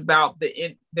talking about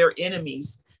their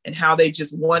enemies and how they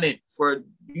just wanted for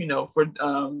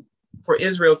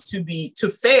Israel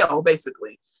to fail,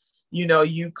 basically.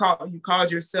 You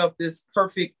called yourself this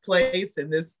perfect place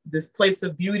and this place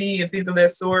of beauty and things of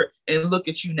that sort, and look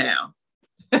at you now.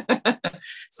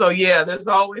 So yeah, there's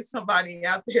always somebody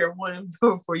out there wanting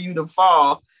for you to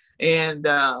fall, and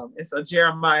so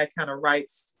Jeremiah kind of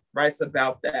writes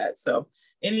about that. So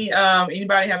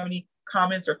anybody have any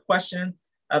comments or questions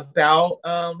about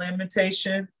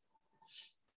lamentation?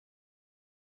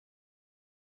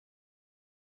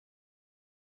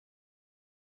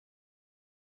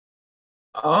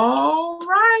 All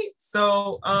right.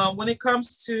 So when it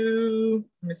comes to,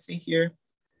 let me see here.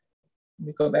 Let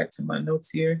me go back to my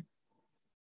notes here.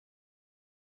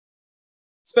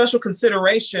 Special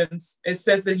considerations. It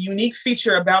says the unique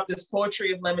feature about this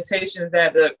poetry of lamentation is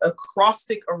that the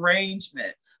acrostic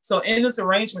arrangement. So in this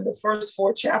arrangement, the first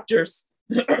 4 chapters,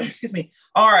 excuse me,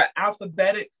 are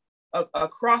alphabetic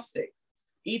acrostic.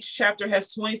 Each chapter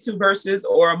has 22 verses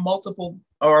or a multiple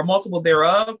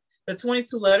thereof. The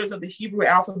 22 letters of the Hebrew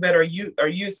alphabet are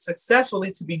used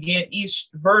successfully to begin each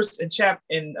verse in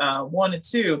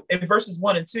verses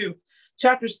 1 and 2.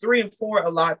 Chapters 3 and 4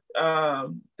 allot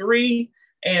 3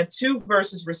 and 2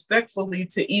 verses respectively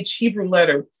to each Hebrew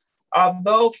letter.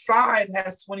 Although 5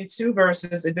 has 22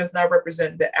 verses, it does not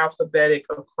represent the alphabetic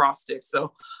acrostic.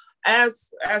 So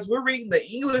as we're reading the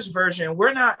English version,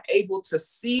 we're not able to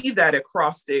see that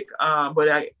acrostic.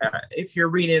 But if you're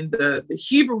reading the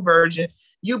Hebrew version,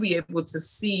 you'll be able to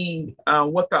see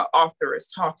what the author is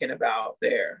talking about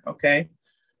there, okay?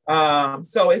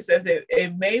 So it says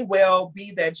it may well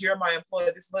be that Jeremiah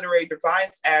employed this literary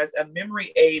device as a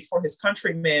memory aid for his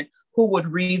countrymen who would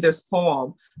read this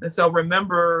poem. And so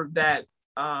remember that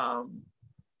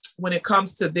when it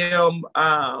comes to them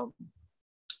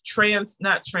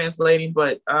transferring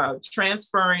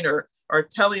or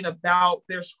telling about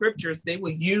their scriptures, they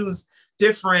will use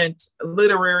different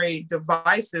literary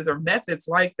devices or methods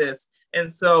like this. And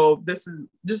so this is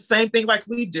just the same thing like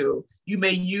we do. You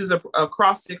may use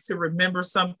acrostics to remember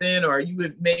something, or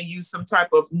you may use some type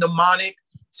of mnemonic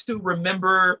to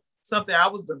remember something. I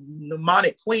was the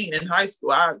mnemonic queen in high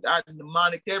school. I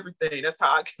mnemonic everything. That's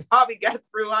how I probably got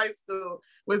through high school,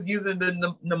 was using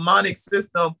the mnemonic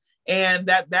system. And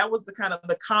that was the kind of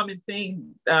the common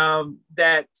thing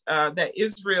that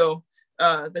Israel,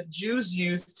 the Jews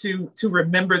used to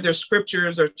remember their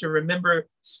scriptures or to remember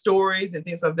stories and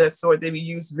things of that sort. They would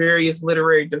use various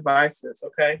literary devices,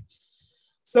 okay?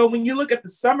 So when you look at the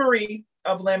summary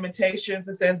of Lamentations,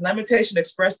 it says, Lamentation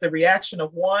expressed the reaction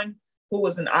of one who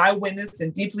was an eyewitness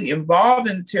and deeply involved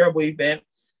in the terrible event.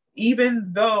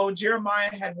 Even though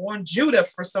Jeremiah had warned Judah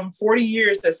for some 40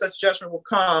 years that such judgment will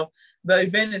come, the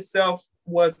event itself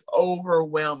was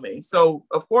overwhelming. So,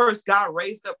 of course, God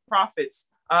raised up prophets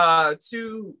for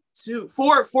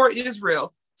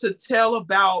Israel to tell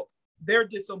about their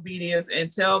disobedience and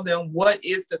tell them what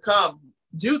is to come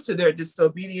due to their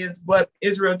disobedience, but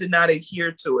Israel did not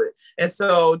adhere to it. And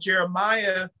so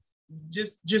Jeremiah,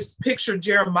 just picture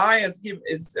Jeremiah is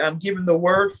given the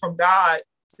word from God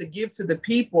to give to the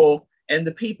people, and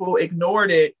the people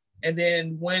ignored it. And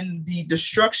then when the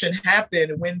destruction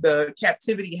happened, when the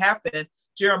captivity happened,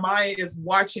 Jeremiah is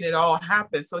watching it all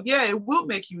happen. So yeah, it will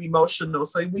make you emotional.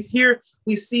 So we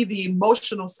see the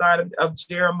emotional side of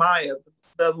Jeremiah,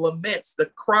 the laments, the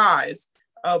cries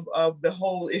of the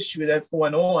whole issue that's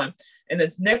going on. And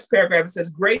the next paragraph, it says,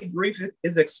 great grief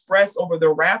is expressed over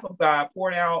the wrath of God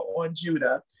poured out on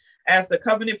Judah. As the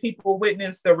covenant people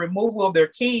witnessed the removal of their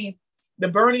king, the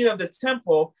burning of the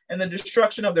temple, and the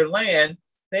destruction of their land,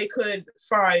 they could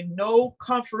find no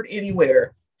comfort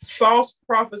anywhere. False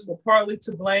prophets were partly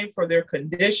to blame for their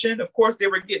condition. Of course, they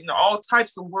were getting all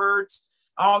types of words,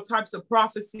 all types of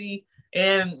prophecy,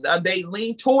 and they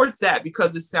leaned towards that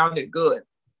because it sounded good.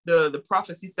 The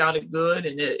prophecy sounded good,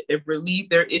 and it relieved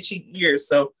their itching ears.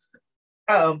 So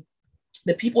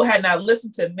the people had not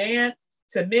listened to men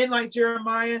like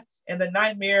Jeremiah, and the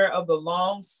nightmare of the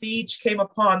long siege came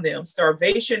upon them.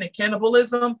 Starvation and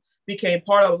cannibalism became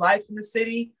part of life in the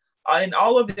city. In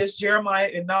all of this, Jeremiah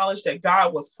acknowledged that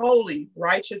God was holy,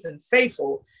 righteous, and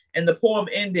faithful. And the poem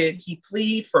ended, he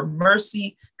pleaded for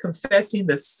mercy, confessing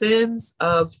the sins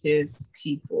of his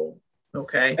people.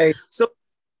 Okay. Hey. So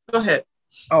go ahead.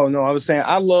 Oh, no, I was saying,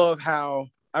 I love how,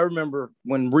 I remember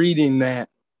when reading that,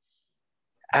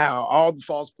 how all the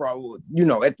false prophecies,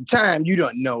 at the time, you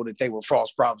don't know that they were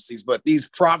false prophecies, but these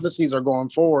prophecies are going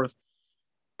forth.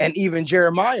 And even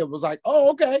Jeremiah was like, oh,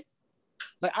 okay.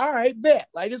 Like, all right, bet.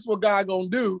 Like, this is what God gonna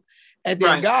do. And then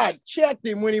right. God checked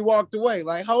him when he walked away.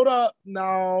 Like, hold up.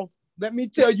 No, let me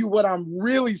tell you what I'm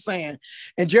really saying.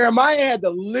 And Jeremiah had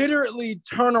to literally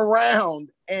turn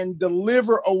around and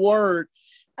deliver a word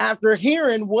after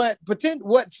hearing what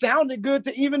sounded good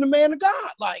to even the man of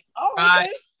God. Like, oh, okay.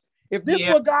 If this is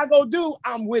what God gonna do,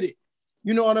 I'm with it.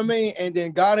 You know what I mean? And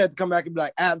then God had to come back and be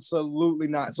like, absolutely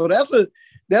not. So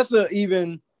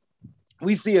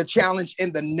we see a challenge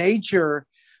in the nature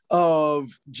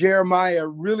of Jeremiah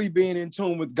really being in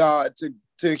tune with God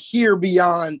to hear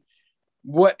beyond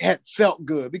what had felt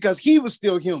good, because he was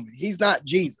still human. He's not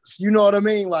Jesus. You know what I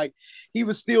mean? Like, he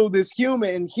was still this human,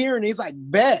 and hearing, he's like,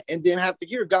 bet, and then have to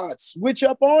hear God switch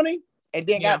up on him. And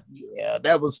then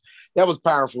that was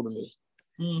powerful to me.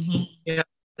 Mm-hmm. Yeah,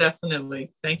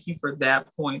 Definitely. Thank you for that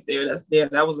point there.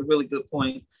 That was a really good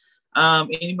point.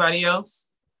 Anybody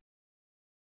else?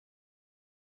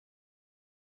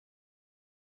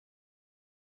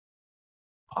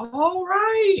 All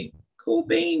right. Cool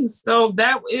beans. So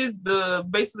that is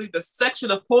basically the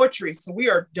section of poetry. So we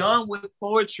are done with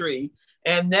poetry.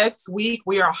 And next week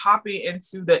we are hopping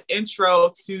into the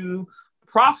intro to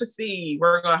prophecy.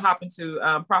 We're going to hop into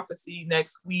prophecy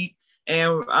next week.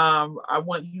 And I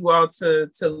want you all to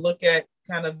look at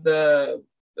kind of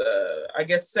I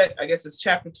guess it's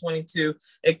chapter 22.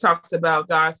 It talks about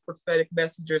God's prophetic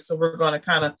messenger. So we're going to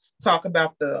kind of talk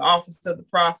about the office of the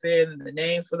prophet and the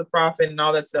name for the prophet and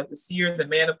all that stuff, the seer, the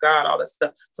man of God, all that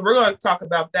stuff. So we're going to talk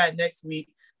about that next week.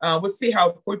 We'll see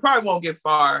we probably won't get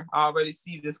far. I already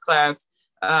see this class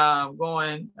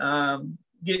going, having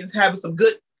some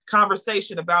good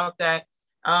conversation about that.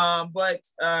 But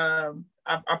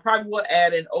I probably will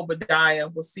add in Obadiah.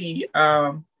 We'll see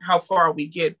how far we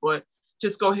get, but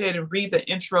just go ahead and read the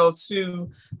intro to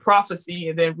prophecy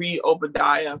and then read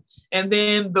Obadiah. And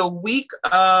then the week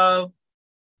of,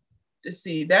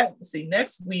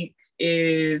 next week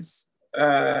is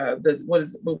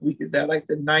what week is that? Like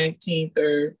the 19th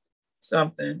or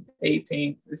something,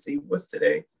 18th. Let's see, what's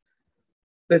today?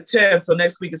 The 10th. So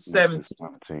next week is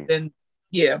 17. Then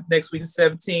next week is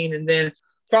 17. And then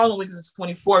following week is the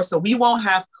 24th. So we won't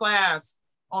have class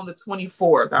on the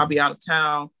 24th. I'll be out of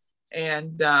town.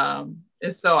 And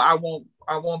so I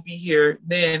won't be here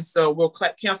then. So we'll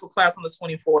cancel class on the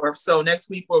 24th. So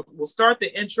next week we'll start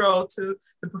the intro to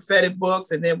the prophetic books,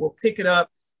 and then we'll pick it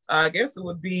up. I guess it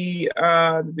would be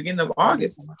the beginning of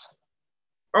August.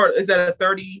 Or is that a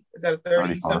 30? Is that a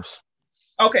 30?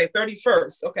 Okay,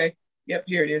 31st. Okay. Yep,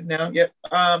 here it is now. Yep.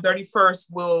 31st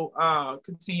we'll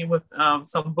continue with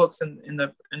some books in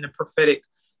the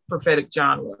prophetic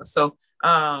genre. So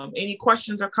any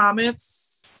questions or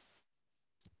comments?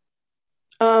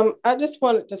 I just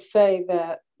wanted to say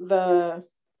that the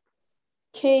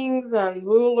kings and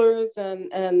rulers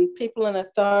and people in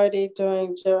authority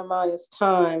during Jeremiah's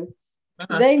time,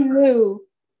 they knew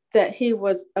that he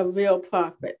was a real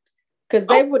prophet, because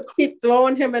they would keep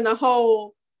throwing him in a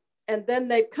hole, and then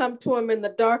they'd come to him in the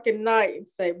darkened night and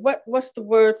say, what's the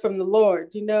word from the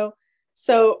Lord, you know?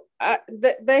 So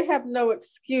they have no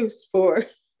excuse for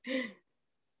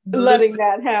letting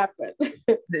that happen.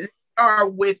 They are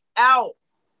without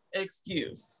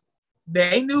excuse.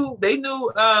 They knew who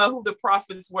the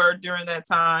prophets were during that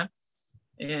time,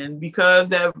 and because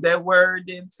that word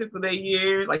didn't tickle their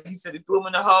ear, like you said, it threw them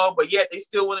in the hole, but yet they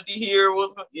still wanted to hear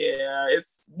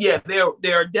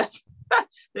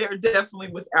they are definitely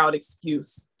without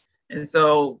excuse. And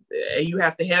so you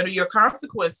have to handle your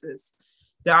consequences.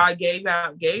 God gave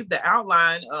the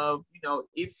outline of,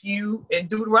 if you, in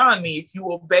Deuteronomy, if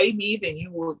you obey me, then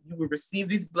you will receive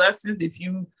these blessings. If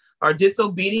you are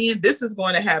disobedient, this is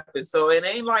going to happen. So it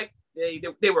ain't like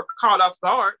they were caught off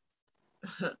guard.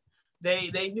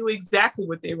 They knew exactly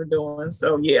what they were doing.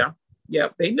 So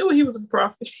they knew he was a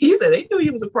prophet. He said they knew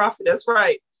he was a prophet. That's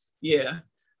right. Yeah.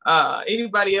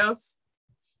 Anybody else?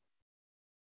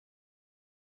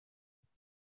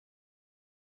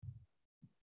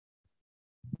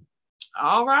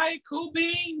 All right, cool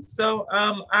beans. So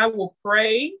I will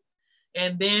pray,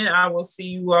 and then I will see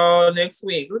you all next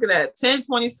week. Look at that,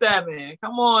 10:27.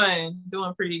 Come on,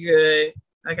 doing pretty good.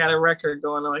 I got a record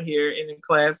going on here in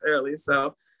class early.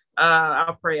 So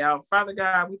I'll pray out. Father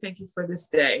God, we thank you for this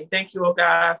day. Thank you, oh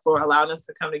God, for allowing us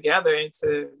to come together and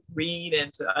to read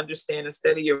and to understand and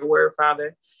study your word,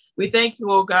 Father. We thank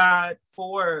you, oh God,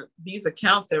 for these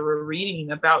accounts that we're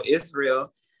reading about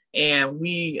Israel. And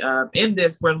we, in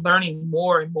this, we're learning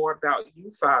more and more about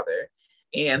you, Father,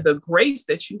 and the grace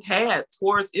that you had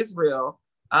towards Israel,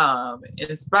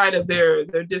 in spite of their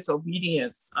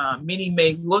disobedience. Many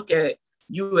may look at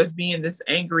you as being this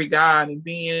angry God and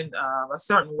being a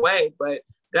certain way, but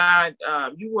God,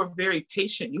 you were very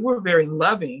patient. You were very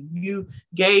loving. You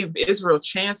gave Israel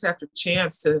chance after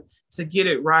chance to get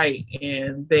it right,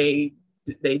 and they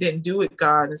didn't do it,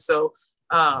 God. And so,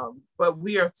 but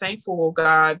we are thankful, oh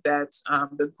God, that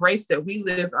the grace that we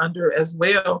live under as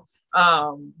well,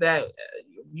 that,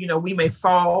 we may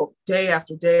fall day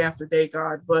after day after day,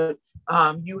 God, but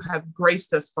you have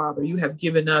graced us, Father. You have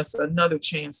given us another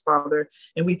chance, Father.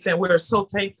 And we're so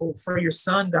thankful for your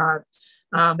son, God,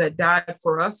 that died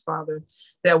for us, Father,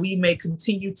 that we may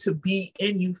continue to be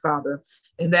in you, Father,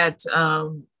 and that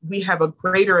we have a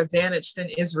greater advantage than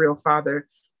Israel, Father.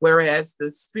 Whereas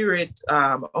the Spirit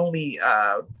only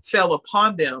fell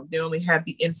upon them. They only had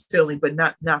the infilling, but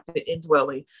not the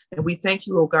indwelling. And we thank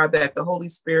you, oh God, that the Holy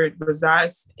Spirit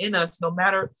resides in us no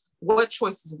matter what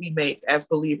choices we make as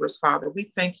believers, Father. We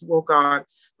thank you, oh God,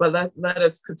 but let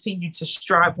us continue to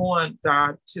strive on,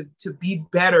 God, to be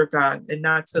better, God, and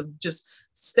not to just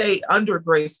stay under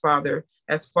grace, Father,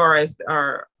 as far as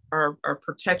our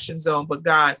protection zone, but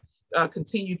God,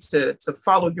 continue to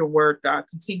follow your word, God.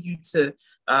 Continue to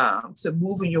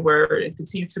move in your word and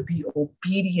continue to be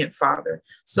obedient, Father.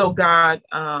 So, God,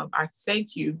 I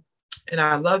thank you and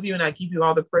I love you and I give you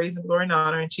all the praise and glory and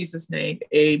honor in Jesus' name.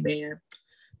 Amen.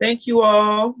 Thank you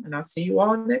all, and I'll see you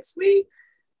all next week.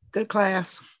 Good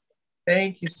class.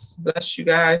 Thank you. Bless you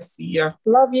guys. See ya.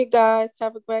 Love you guys.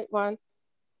 Have a great one.